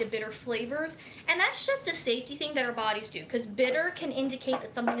sensitivity to bitter flavors, and that's just a safety thing that our bodies do, because bitter can indicate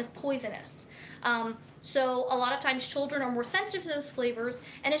that something is poisonous. So a lot of times children are more sensitive to those flavors,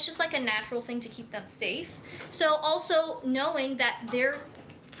 and it's just like a natural thing to keep them safe. So also knowing that their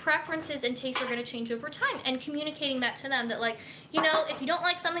preferences and tastes are going to change over time, and communicating that to them, that like, you know, if you don't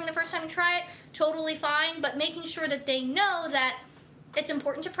like something the first time you try it, totally fine, but making sure that they know that it's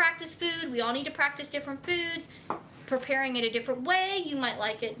important to practice food. We all need to practice different foods. Preparing it a different way, you might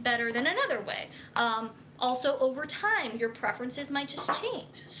like it better than another way. Also, over time, your preferences might just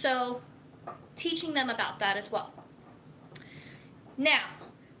change. So, teaching them about that as well. Now,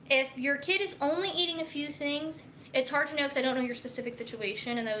 if your kid is only eating a few things, it's hard to know because I don't know your specific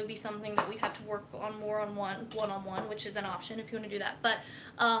situation, and that would be something that we'd have to work on more on one-on-one, which is an option if you want to do that. But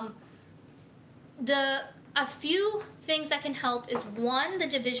a few things that can help is, one, the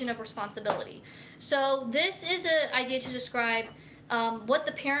division of responsibility. So this is an idea to describe what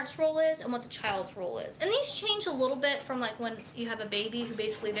the parent's role is and what the child's role is. And these change a little bit from like when you have a baby who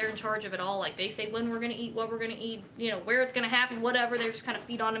basically they're in charge of it all. Like they say when we're going to eat, what we're going to eat, you know, where it's going to happen, whatever. They're just kind of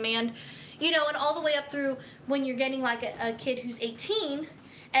feed on demand, you know, and all the way up through when you're getting like a kid who's 18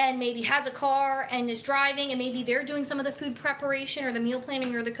 and maybe has a car and is driving, and maybe they're doing some of the food preparation or the meal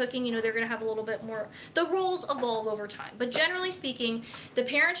planning or the cooking. You know, they're going to have a little bit more. The roles evolve over time. But generally speaking, the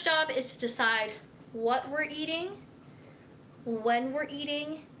parent's job is to decide what we're eating, when we're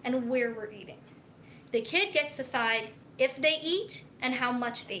eating, and where we're eating. The kid gets to decide if they eat and how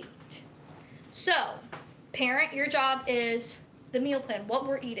much they eat. So, parent, your job is the meal plan, what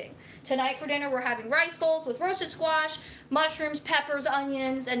we're eating. Tonight for dinner, we're having rice bowls with roasted squash, mushrooms, peppers,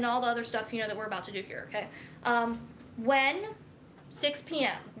 onions, and all the other stuff, you know, that we're about to do here, okay? When? 6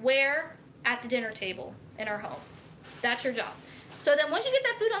 p.m. Where? At the dinner table in our home. That's your job. So then once you get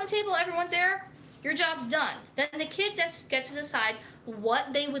that food on the table, everyone's there, your job's done. Then the kids get to decide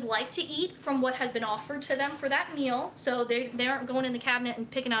what they would like to eat from what has been offered to them for that meal. So they aren't going in the cabinet and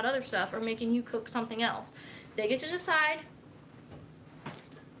picking out other stuff or making you cook something else. They get to decide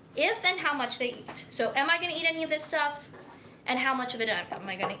if and how much they eat. So am I going to eat any of this stuff? And how much of it am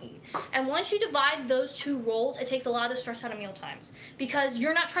I going to eat? And once you divide those two roles, it takes a lot of the stress out of meal times, because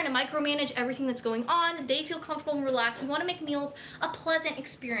you're not trying to micromanage everything that's going on. They feel comfortable and relaxed. We want to make meals a pleasant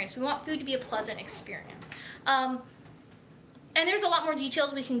experience. We want food to be a pleasant experience. And there's a lot more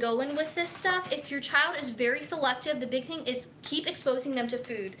details we can go in with this stuff. If your child is very selective, the big thing is keep exposing them to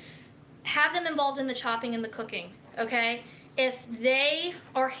food. Have them involved in the chopping and the cooking, okay? If they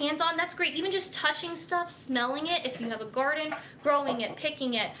are hands-on, that's great. Even just touching stuff, smelling it, if you have a garden, growing it,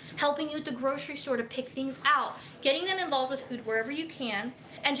 picking it, helping you at the grocery store to pick things out, getting them involved with food wherever you can,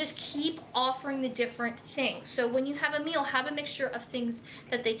 and just keep offering the different things. So when you have a meal, have a mixture of things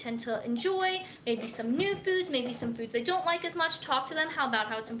that they tend to enjoy, maybe some new foods, maybe some foods they don't like as much. Talk to them about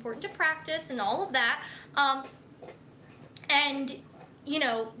how it's important to practice and all of that. And, you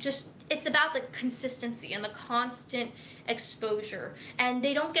know, just it's about the consistency and the constant exposure. And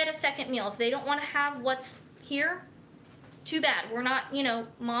they don't get a second meal. If they don't want to have what's here, too bad. We're not, you know,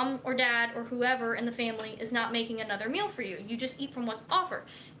 mom or dad or whoever in the family is not making another meal for you. You just eat from what's offered.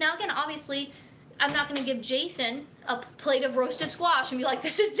 Now, again, obviously, I'm not going to give Jason a plate of roasted squash and be like,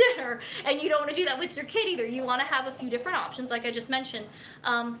 this is dinner. And you don't want to do that with your kid either. You want to have a few different options, like I just mentioned.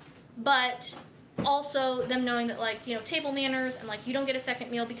 But also them knowing that, like, you know, table manners and, like, you don't get a second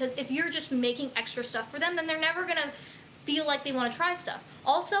meal, because if you're just making extra stuff for them, then they're never going to feel like they want to try stuff.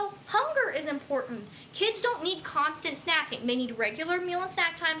 Also, hunger is important. Kids don't need constant snacking. They need regular meal and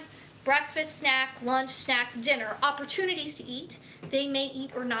snack times, breakfast, snack, lunch, snack, dinner, opportunities to eat. They may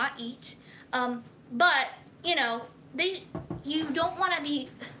eat or not eat. But, you know, you don't want to be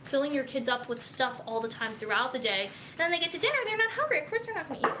filling your kids up with stuff all the time throughout the day. And then they get to dinner, they're not hungry. Of course they're not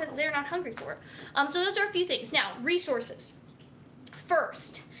going to eat because they're not hungry for it. So those are a few things. Now, resources.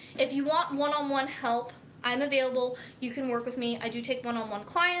 First, if you want one-on-one help, I'm available. You can work with me. I do take one-on-one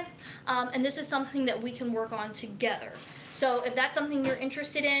clients, and this is something that we can work on together. So if that's something you're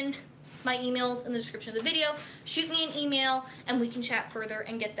interested in, My email's in the description of the video. Shoot me an email and we can chat further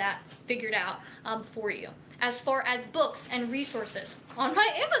and get that figured out for you. As far as books and resources, on my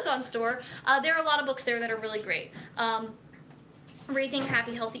Amazon store, there are a lot of books there that are really great. Raising a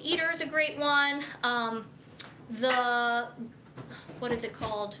Happy Healthy Eater is a great one. What is it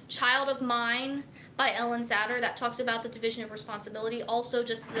called? Child of Mine by Ellen Satter, that talks about the division of responsibility. Also,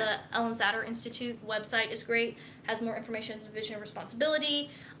 just the Ellen Satter Institute website is great, has more information on the division of responsibility.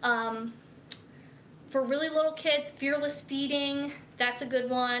 For really little kids, Fearless Feeding, that's a good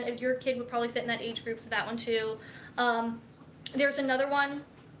one. Your kid would probably fit in that age group for that one too. There's another one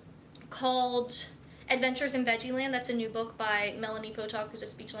called Adventures in Veggieland. That's a new book by Melanie Potok, who's a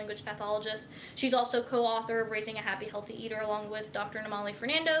speech-language pathologist. She's also co-author of Raising a Happy Healthy Eater, along with Dr. Namali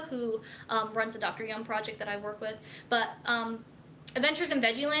Fernando, who runs the Dr. Young project that I work with. But Adventures in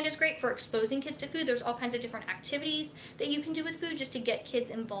Veggieland is great for exposing kids to food. There's all kinds of different activities that you can do with food just to get kids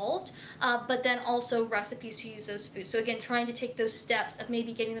involved, but then also recipes to use those foods. So again, trying to take those steps of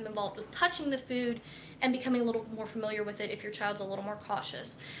maybe getting them involved with touching the food and becoming a little more familiar with it if your child's a little more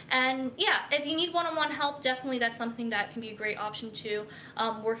cautious. And yeah, if you need one-on-one help, definitely that's something that can be a great option too.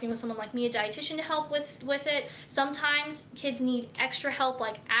 Working with someone like me, a dietitian, to help with it. Sometimes kids need extra help,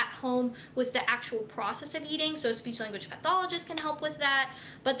 like at home, with the actual process of eating, so a speech-language pathologist can help with that.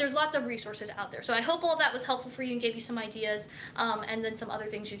 But there's lots of resources out there. So I hope all of that was helpful for you and gave you some ideas, and then some other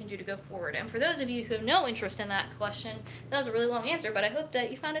things you can do to go forward. And for those of you who have no interest in that question, that was a really long answer, but I hope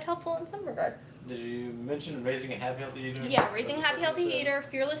that you found it helpful in some regard. Did you mention Raising a Happy Healthy Eater? Yeah, Raising a Happy Healthy Eater,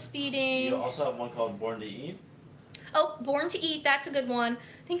 Fearless Feeding. You also have one called Born to Eat. Oh, Born to Eat, that's a good one.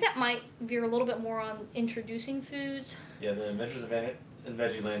 I think that might veer a little bit more on introducing foods. Yeah, the Adventures in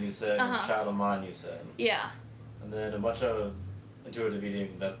Veggieland you said, and Child of Mine you said. Yeah. And then a bunch of intuitive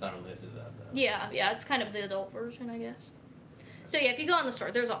eating that's not related to that, though. Yeah, it's kind of the adult version, I guess. So yeah, if you go in the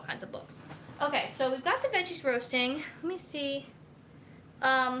store, there's all kinds of books. Okay, so we've got the veggies roasting. Let me see.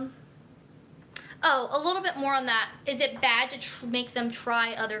 Oh, a little bit more on that. Is it bad to make them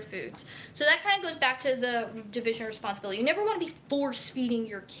try other foods? So that kind of goes back to the division of responsibility. You never want to be force-feeding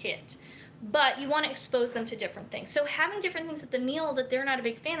your kid, but you want to expose them to different things. So having different things at the meal that they're not a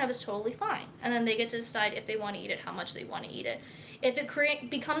big fan of is totally fine. And then they get to decide if they want to eat it, how much they want to eat it. If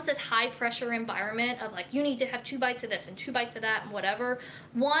it becomes this high-pressure environment of like, you need to have 2 bites of this and 2 bites of that and whatever,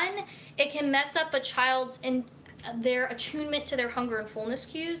 one, it can mess up a child's their attunement to their hunger and fullness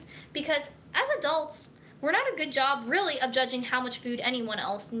cues, because as adults, we're not a good job really of judging how much food anyone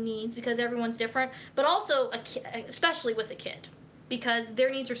else needs, because everyone's different, but also especially with a kid, because their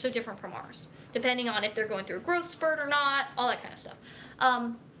needs are so different from ours, depending on if they're going through a growth spurt or not, all that kind of stuff.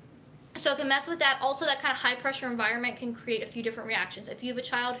 So it can mess with that. Also, that kind of high pressure environment can create a few different reactions. If you have a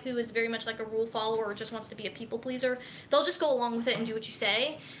child who is very much like a rule follower or just wants to be a people pleaser, they'll just go along with it and do what you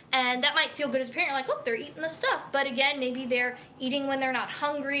say. And that might feel good as a parent, like, look, they're eating the stuff. But again, maybe they're eating when they're not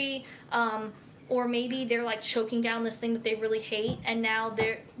hungry, or maybe they're like choking down this thing that they really hate, and now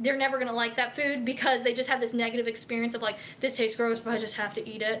they're never gonna like that food because they just have this negative experience of like, this tastes gross, but I just have to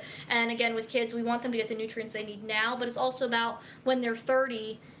eat it. And again, with kids, we want them to get the nutrients they need now, but it's also about when they're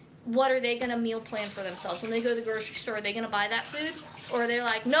 30, what are they going to meal plan for themselves? When they go to the grocery store, are they going to buy that food? Or are they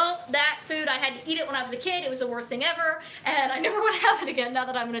like, nope, that food, I had to eat it when I was a kid, it was the worst thing ever, and I never want to have it again now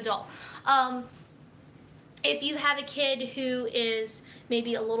that I'm an adult. If you have a kid who is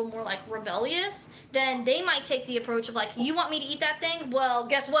maybe a little more like rebellious, then they might take the approach of like, you want me to eat that thing? Well,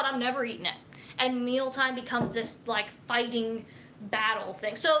 guess what? I'm never eating it. And mealtime becomes this like fighting battle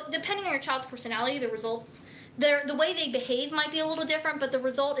thing. So depending on your child's personality, the results, the way they behave might be a little different, but the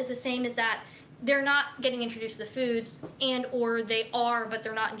result is the same, as that they're not getting introduced to the foods, and or they are, but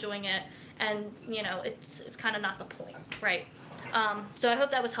they're not enjoying it, and you know, it's kind of not the point, right? So I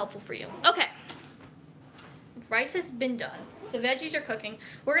hope that was helpful for you. Okay, rice has been done. The veggies are cooking.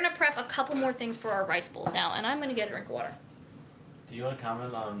 We're gonna prep a couple more things for our rice bowls now, and I'm gonna get a drink of water. Do you want to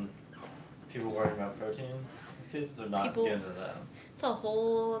comment on people worrying about protein? Kids or not get into that? It's a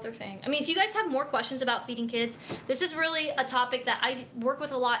whole other thing. I mean, if you guys have more questions about feeding kids, this is really a topic that I work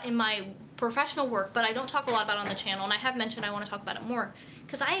with a lot in my professional work, but I don't talk a lot about on the channel, and I have mentioned I want to talk about it more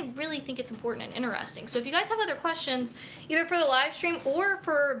because I really think it's important and interesting. So if you guys have other questions, either for the live stream or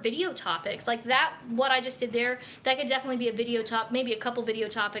for video topics, like that, what I just did there, that could definitely be a video maybe a couple video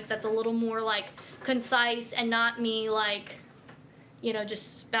topics that's a little more like concise and not me like, you know,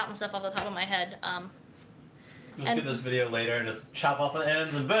 just spouting stuff off the top of my head. Just get this video later and just chop off the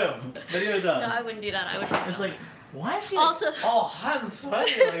ends and boom, video done. No, I wouldn't do that. I would. It's like, why is she also all hot and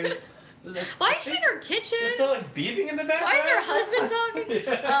sweaty? Like, why is she in her kitchen? There's still like beeping in the background. Why is her husband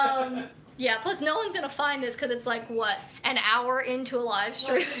talking? Yeah, plus no one's gonna find this because it's like, what, an hour into a live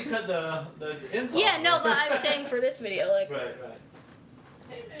stream? Well, you cut the ends Yeah, off, no, right? but I'm saying for this video, like, Right.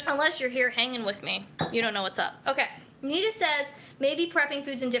 unless you're here hanging with me, you don't know what's up. Okay, Nita says, maybe prepping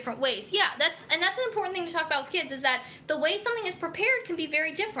foods in different ways. Yeah, that's an important thing to talk about with kids, is that the way something is prepared can be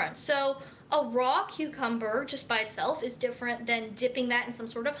very different. So a raw cucumber just by itself is different than dipping that in some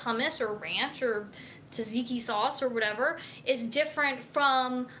sort of hummus or ranch or tzatziki sauce or whatever, is different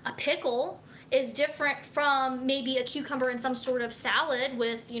from a pickle, is different from maybe a cucumber in some sort of salad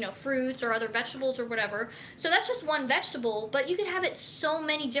with, you know, fruits or other vegetables or whatever. So that's just one vegetable, but you could have it so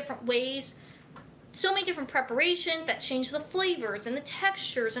many different ways, so many different preparations that change the flavors and the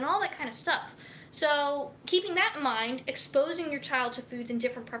textures and all that kind of stuff. So keeping that in mind, exposing your child to foods in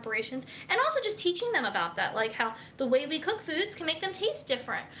different preparations, and also just teaching them about that, like how the way we cook foods can make them taste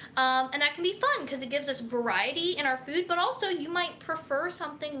different. And that can be fun because it gives us variety in our food, but also you might prefer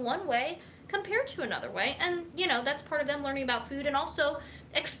something one way compared to another way. And, you know, that's part of them learning about food and also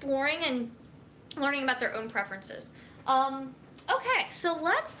exploring and learning about their own preferences. Okay, so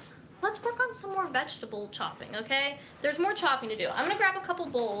let's work on some more vegetable chopping, okay? There's more chopping to do. I'm gonna grab a couple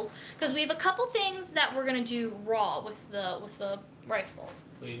bowls because we have a couple things that we're gonna do raw with the rice bowls.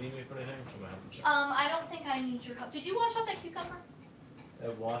 Do you need me for anything? Or have to check? I don't think I need your help. Did you wash off that cucumber?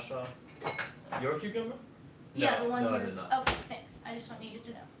 Wash off your cucumber? Yeah, No, the one no, I here. did not. Okay, thanks. I just needed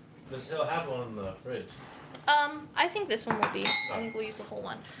to know. He'll have one in the fridge. I think this one will be. I think we'll use the whole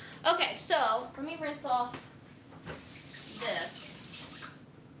one. Okay, so let me rinse off this.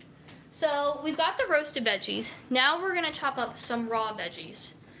 So we've got the roasted veggies. Now we're gonna chop up some raw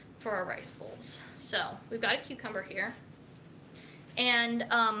veggies for our rice bowls. So we've got a cucumber here, and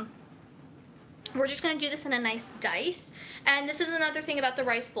we're just gonna do this in a nice dice. And this is another thing about the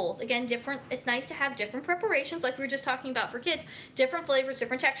rice bowls. Again, different. It's nice to have different preparations, like we were just talking about for kids. Different flavors,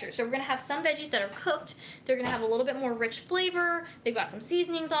 different textures. So we're gonna have some veggies that are cooked. They're gonna have a little bit more rich flavor. They've got some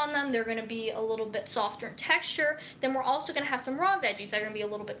seasonings on them. They're gonna be a little bit softer in texture. Then we're also gonna have some raw veggies that are gonna be a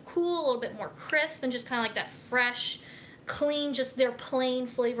little bit cool, a little bit more crisp, and just kind of like that fresh, clean, just their plain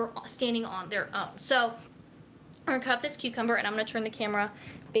flavor standing on their own. So I'm gonna cut up this cucumber, and I'm gonna turn the camera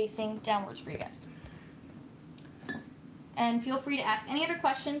facing downwards for you guys. And feel free to ask any other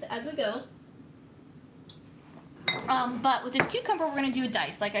questions as we go. But with this cucumber, we're gonna do a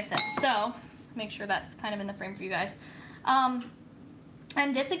dice, like I said. So make sure that's kind of in the frame for you guys. And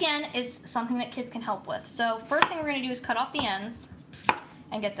this again is something that kids can help with. So first thing we're gonna do is cut off the ends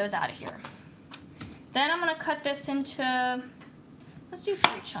and get those out of here. Then I'm gonna cut this into, let's do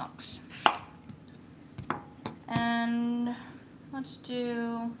 3 chunks. And let's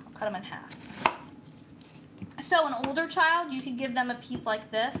I'll cut them in half. So an older child, you could give them a piece like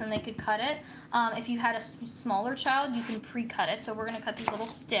this and they could cut it. If you had a smaller child, you can pre-cut it. So we're gonna cut these little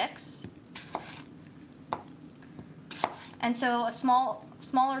sticks. And so a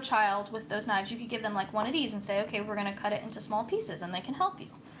smaller child with those knives, you could give them like one of these and say, okay, we're gonna cut it into small pieces, and they can help you.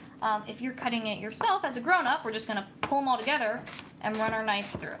 If you're cutting it yourself as a grown-up, we're just gonna pull them all together and run our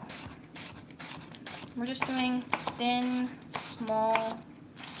knife through. We're just doing thin, small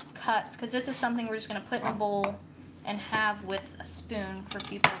cuts, because this is something we're just gonna put in a bowl and have with a spoon for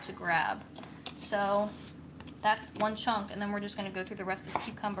people to grab. So that's one chunk, and then we're just gonna go through the rest of this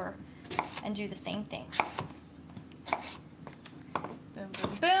cucumber and do the same thing. Boom,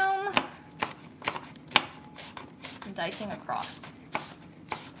 boom, boom. And dicing across.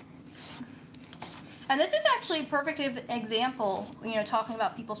 And this is actually a perfect example, you know, talking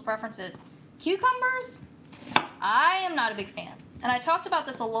about people's preferences. Cucumbers, I am not a big fan. And I talked about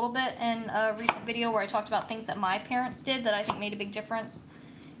this a little bit in a recent video where I talked about things that my parents did that I think made a big difference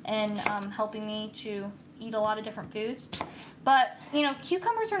in helping me to eat a lot of different foods. But, you know,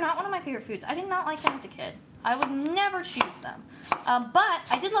 cucumbers are not one of my favorite foods. I did not like them as a kid. I would never choose them. But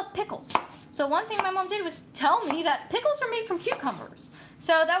I did love pickles. So one thing my mom did was tell me that pickles are made from cucumbers.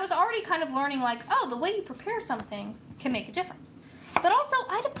 So that was already kind of learning, like, oh, the way you prepare something can make a difference. But also,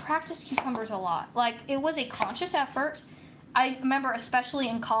 I had to practice cucumbers a lot. Like, it was a conscious effort. I remember, especially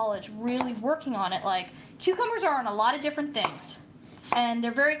in college, really working on it. Like, cucumbers are on a lot of different things, and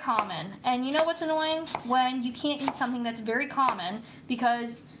they're very common. And you know what's annoying? When you can't eat something that's very common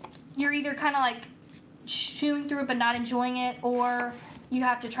because you're either kind of like chewing through it but not enjoying it, or you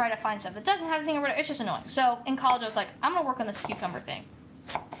have to try to find stuff that doesn't have anything or whatever. It's just annoying. So in college, I was like, I'm gonna work on this cucumber thing.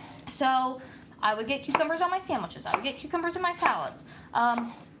 So I would get cucumbers on my sandwiches. I would get cucumbers in my salads.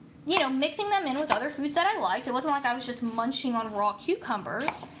 You know, mixing them in with other foods that I liked. It wasn't like I was just munching on raw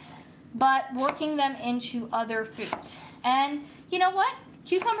cucumbers, but working them into other foods. And you know what?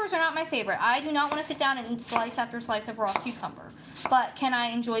 Cucumbers are not my favorite. I do not want to sit down and eat slice after slice of raw cucumber. But can I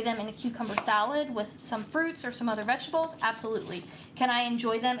enjoy them in a cucumber salad with some fruits or some other vegetables? Absolutely. Can I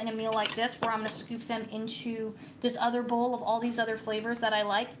enjoy them in a meal like this where I'm going to scoop them into this other bowl of all these other flavors that I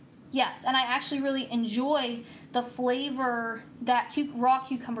like? Yes, and I actually really enjoy the flavor that raw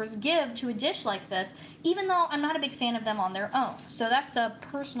cucumbers give to a dish like this, even though I'm not a big fan of them on their own. So that's a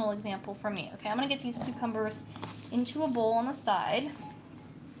personal example for me. Okay, I'm going to get these cucumbers into a bowl on the side.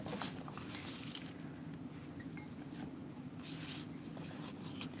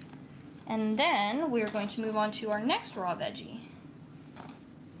 And then we're going to move on to our next raw veggie,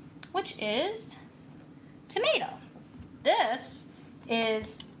 which is tomato. This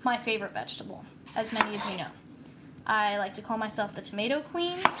is my favorite vegetable, as many of you know. I like to call myself the tomato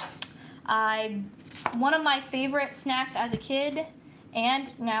queen. One of my favorite snacks as a kid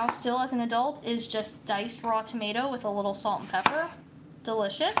and now still as an adult is just diced raw tomato with a little salt and pepper.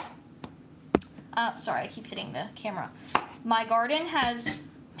 Delicious. Sorry, I keep hitting the camera. My garden has...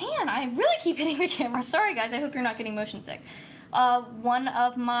 Man, I really keep hitting the camera. Sorry, guys. I hope you're not getting motion sick. In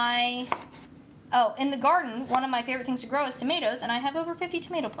the garden, one of my favorite things to grow is tomatoes, and I have over 50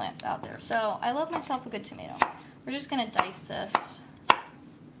 tomato plants out there. So I love myself a good tomato. We're just going to dice this.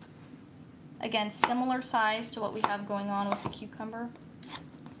 Again, similar size to what we have going on with the cucumber.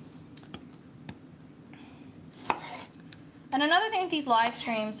 And another thing with these live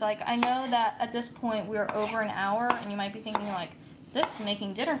streams, like, I know that at this point we're over an hour, and you might be thinking, like, this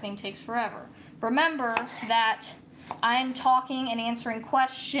making dinner thing takes forever. Remember that I'm talking and answering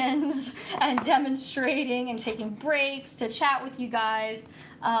questions and demonstrating and taking breaks to chat with you guys,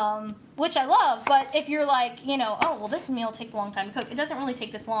 which I love. But if you're like, oh, well, this meal takes a long time to cook, it doesn't really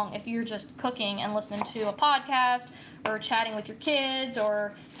take this long if you're just cooking and listening to a podcast or chatting with your kids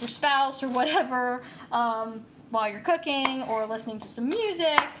or your spouse or whatever while you're cooking or listening to some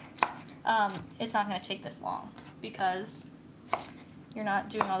music. It's not going to take this long because you're not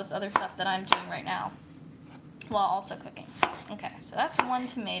doing all this other stuff that I'm doing right now while also cooking. Okay, so that's one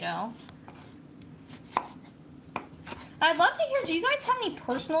tomato. I'd love to hear, do you guys have any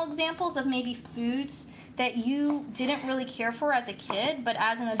personal examples of maybe foods that you didn't really care for as a kid, but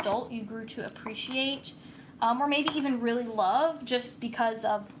as an adult you grew to appreciate, or maybe even really love just because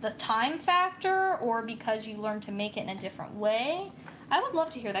of the time factor or because you learned to make it in a different way? I would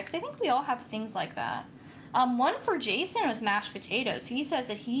love to hear that because I think we all have things like that. One for Jason was mashed potatoes. He says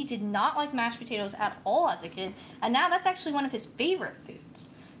that he did not like mashed potatoes at all as a kid, and now that's actually one of his favorite foods.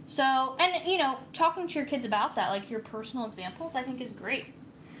 So, and talking to your kids about that, like your personal examples, I think is great.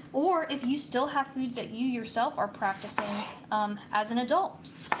 Or if you still have foods that you yourself are practicing as an adult,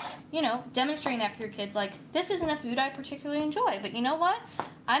 demonstrating that for your kids, like, this isn't a food I particularly enjoy, but you know what?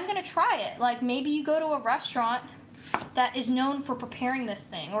 I'm going to try it. Like, maybe you go to a restaurant that is known for preparing this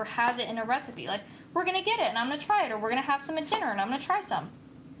thing or has it in a recipe. Like, we're going to get it and I'm going to try it, or we're going to have some at dinner and I'm going to try some.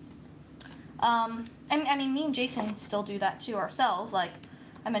 Me and Jason still do that too ourselves. Like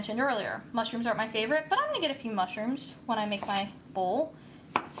I mentioned earlier, mushrooms aren't my favorite, but I'm going to get a few mushrooms when I make my bowl.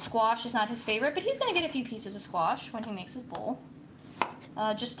 Squash is not his favorite, but he's going to get a few pieces of squash when he makes his bowl,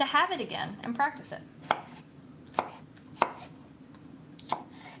 just to have it again and practice it.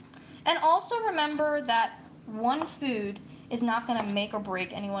 And also remember that one food is not going to make or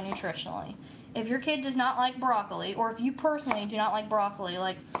break anyone nutritionally. If your kid does not like broccoli, or if you personally do not like broccoli,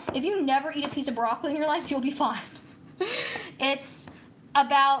 like, if you never eat a piece of broccoli in your life, you'll be fine. It's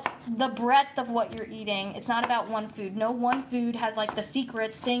about the breadth of what you're eating. It's not about one food. No one food has, like, the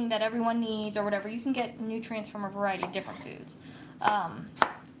secret thing that everyone needs or whatever. You can get nutrients from a variety of different foods. But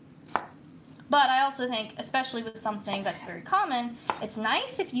I also think, especially with something that's very common, it's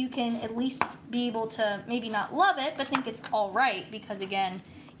nice if you can at least be able to maybe not love it, but think it's all right, because, again,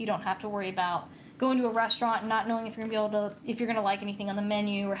 you don't have to worry about going to a restaurant and not knowing if you're going to like anything on the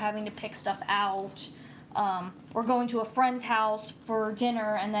menu, or having to pick stuff out, or going to a friend's house for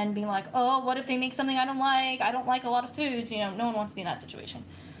dinner and then being like, oh, what if they make something I don't like? I don't like a lot of foods. No one wants to be in that situation.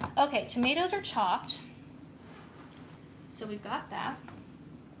 Okay, tomatoes are chopped. So we've got that.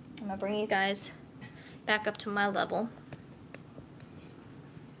 I'm going to bring you guys back up to my level.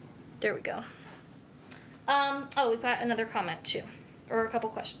 There we go. We've got another comment too. Or a couple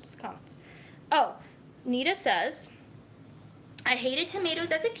comments. Oh, Nita says, I hated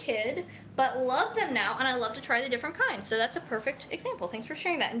tomatoes as a kid, but love them now, and I love to try the different kinds. So that's a perfect example. Thanks for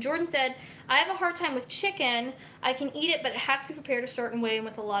sharing that. And Jordan said, I have a hard time with chicken. I can eat it, but it has to be prepared a certain way and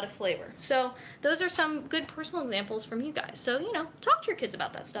with a lot of flavor. So those are some good personal examples from you guys. So, talk to your kids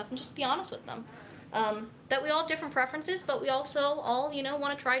about that stuff and just be honest with them. That we all have different preferences, but we also all,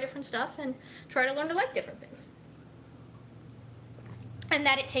 want to try different stuff and try to learn to like different things. and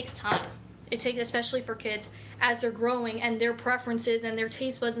that it takes time. It takes, especially for kids as they're growing and their preferences and their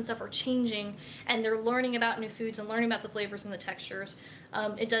taste buds and stuff are changing, and they're learning about new foods and learning about the flavors and the textures.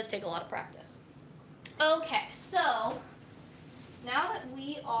 It does take a lot of practice. Okay, so now that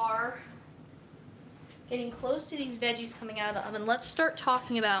we are getting close to these veggies coming out of the oven, let's start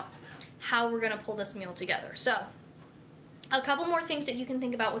talking about how we're going to pull this meal together. So a couple more things that you can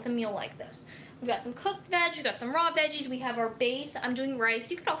think about with a meal like this. We've got some cooked veg, we've got some raw veggies, we have our base. I'm doing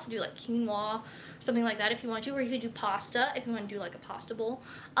rice. You could also do like quinoa or something like that if you want to, or you could do pasta if you want to do like a pasta bowl.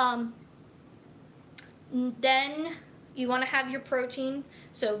 Then you want to have your protein,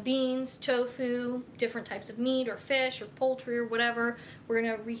 so beans, tofu, different types of meat or fish or poultry or whatever. We're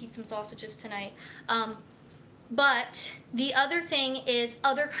going to reheat some sausages tonight. But the other thing is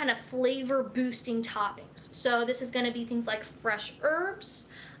other kind of flavor boosting toppings. So this is going to be things like fresh herbs,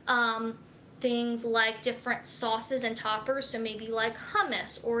 things like different sauces and toppers, so maybe like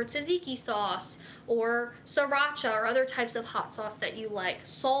hummus or tzatziki sauce or sriracha or other types of hot sauce that you like.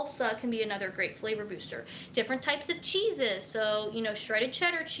 Salsa can be another great flavor booster. Different types of cheeses, so you know, shredded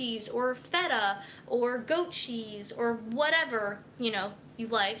cheddar cheese or feta or goat cheese or whatever you know you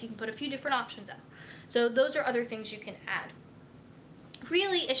like. You can put a few different options out. So those are other things you can add.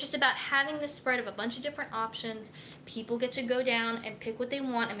 Really, it's just about having this spread of a bunch of different options. People get to go down and pick what they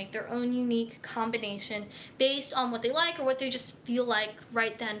want and make their own unique combination based on what they like or what they just feel like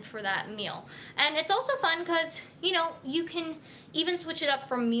right then for that meal. And it's also fun because, you know, you can even switch it up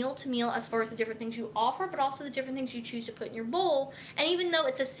from meal to meal as far as the different things you offer, but also the different things you choose to put in your bowl. And even though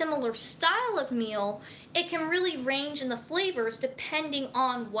it's a similar style of meal, it can really range in the flavors depending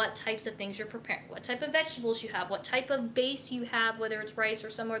on what types of things you're preparing, what type of vegetables you have, what type of base you have, whether it's rice or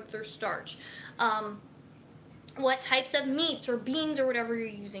some other starch, what types of meats or beans or whatever you're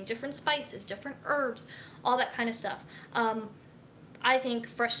using, different spices, different herbs, all that kind of stuff. I think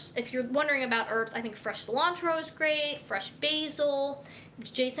fresh, if you're wondering about herbs, I think fresh cilantro is great, fresh basil.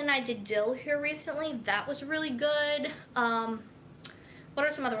 Jason and I did dill here recently. That was really good. What are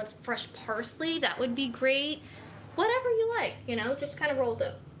some other ones? Fresh parsley, that would be great. Whatever you like, you know, just kind of roll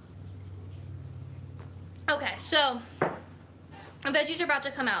through. Okay, so veggies are about to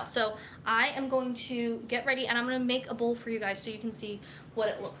come out. So I am going to get ready and I'm going to make a bowl for you guys so you can see what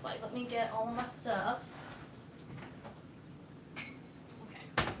it looks like. Let me get all of my stuff.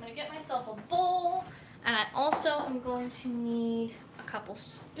 I'm going to get myself a bowl, and I also am going to need a couple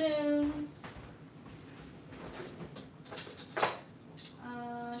spoons.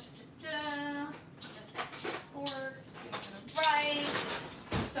 Fork, spoon of rice.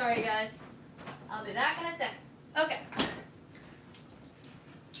 Sorry guys, I'll be back in a second. Okay.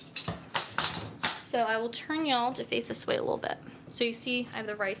 So I will turn y'all to face this way a little bit. So you see I have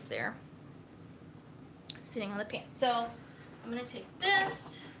the rice there sitting on the pan. So I'm going to take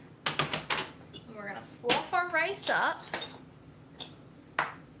this, and we're going to fluff our rice up.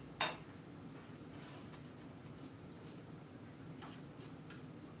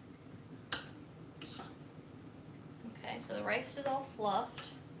 Okay, so the rice is all fluffed.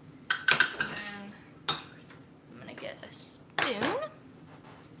 And I'm going to get a spoon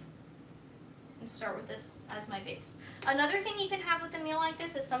and start with this as my base. Another thing you can have with a meal like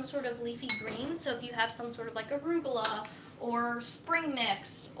this is some sort of leafy green. So if you have some sort of like arugula or spring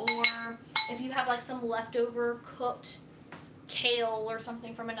mix, or if you have like some leftover cooked kale or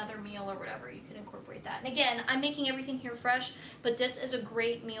something from another meal or whatever, you can incorporate that. And again, I'm making everything here fresh, but this is a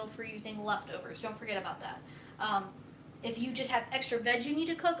great meal for using leftovers. Don't forget about that. If you just have extra veg you need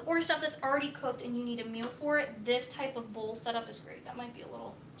to cook or stuff that's already cooked and you need a meal for it, this type of bowl setup is great. That might be a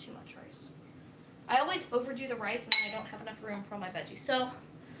little too much rice. I always overdo the rice and then I don't have enough room for all my veggies. So,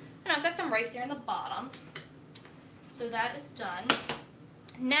 and I've got some rice there in the bottom. So that is done.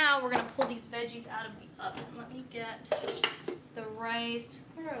 Now we're going to pull these veggies out of the oven. Let me get the rice.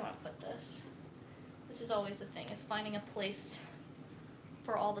 Where do I want to put this? This is always the thing, is finding a place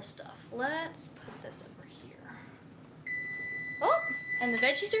for all the stuff. Let's put this over here. Oh, and the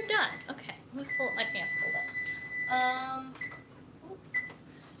veggies are done. Okay, let me pull up my pants a little bit.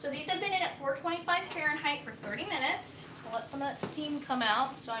 So these have been in at 425 Fahrenheit for 30 minutes. I'll let some of that steam come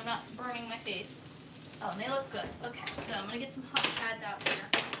out so I'm not burning my face. Oh, and they look good. Okay, so I'm going to get some hot pads out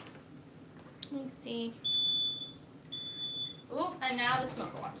here. Let me see. Oh, and now the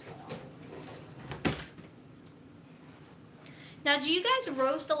smoke alarm's going off. Now, do you guys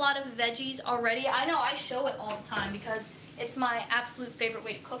roast a lot of veggies already? I know I show it all the time because it's my absolute favorite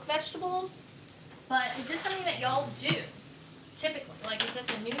way to cook vegetables. But is this something that y'all do typically? Like, is this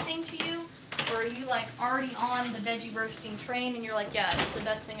a new thing to you? Or are you like already on the veggie roasting train and you're like, yeah, it's the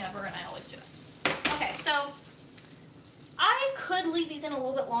best thing ever and I always do it? Okay, so I could leave these in a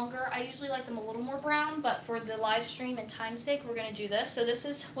little bit longer. I usually like them a little more brown, but for the live stream and time's sake, we're gonna do this. So this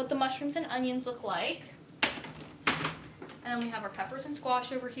is what the mushrooms and onions look like. And then we have our peppers and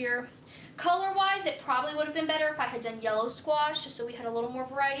squash over here. Color-wise, it probably would have been better if I had done yellow squash, just so we had a little more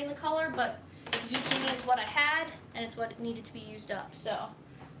variety in the color, but zucchini is what I had, and it's what needed to be used up, so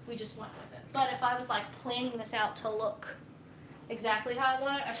we just went with it. But if I was like planning this out to look exactly how I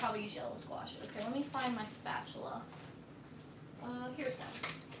want it, I'd probably use yellow squash. Okay, let me find my spatula. Here's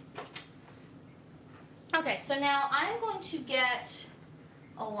one. Okay, so now I'm going to get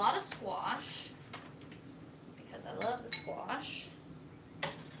a lot of squash, because I love the squash.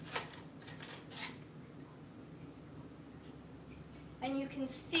 And you can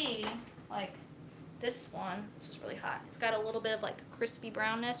see, like, this one, this is really hot. It's got a little bit of, like, crispy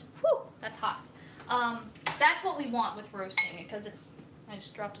brownness. Whew, that's hot. That's what we want with roasting, because I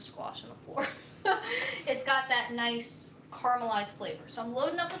just dropped a squash on the floor. It's got that nice caramelized flavor. So I'm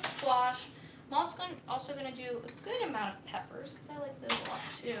loading up with squash. I'm also going to do a good amount of peppers, because I like those a lot,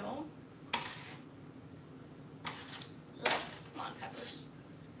 too. Ugh, come on, peppers.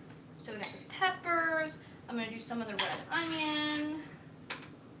 So we got the peppers. I'm going to do some of the red onion.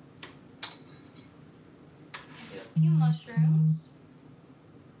 Do a few mushrooms.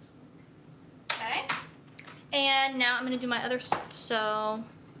 Okay. And now I'm going to do my other stuff. So,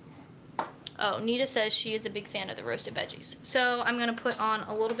 oh, Nita says she is a big fan of the roasted veggies. So I'm going to put on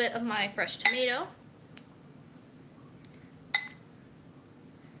a little bit of my fresh tomato.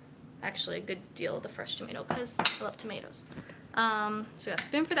 Actually, a good deal of the fresh tomato because I love tomatoes. So we got a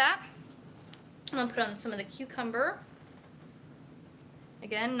spoon for that. I'm going to put on some of the cucumber.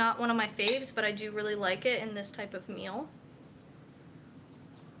 Again, not one of my faves, but I do really like it in this type of meal.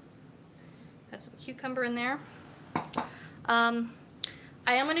 Got some cucumber in there. I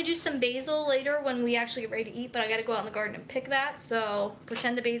am going to do some basil later when we actually get ready to eat, but I got to go out in the garden and pick that, so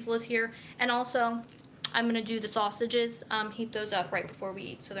pretend the basil is here. And also, I'm going to do the sausages, heat those up right before we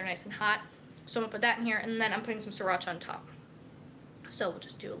eat so they're nice and hot. So I'm going to put that in here, and then I'm putting some sriracha on top. So we'll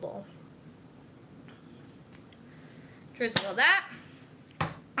just do a little drizzle of that.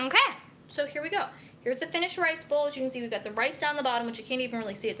 Okay, so here we go. Here's the finished rice bowl. As you can see, we've got the rice down the bottom, which you can't even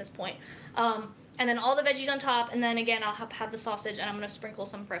really see at this point. And then all the veggies on top, and then again, I'll have the sausage, and I'm going to sprinkle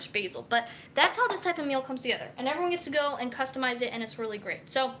some fresh basil. But that's how this type of meal comes together. And everyone gets to go and customize it, and it's really great.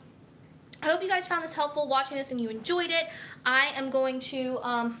 So I hope you guys found this helpful watching this and you enjoyed it. I am going to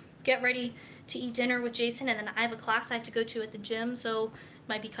get ready to eat dinner with Jason, and then I have a class I have to go to at the gym, so it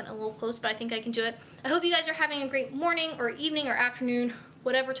might be cutting a little close, but I think I can do it. I hope you guys are having a great morning or evening or afternoon,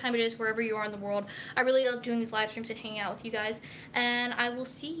 whatever time it is, wherever you are in the world. I really love doing these live streams and hanging out with you guys, and I will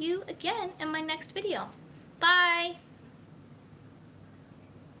see you again in my next video. Bye!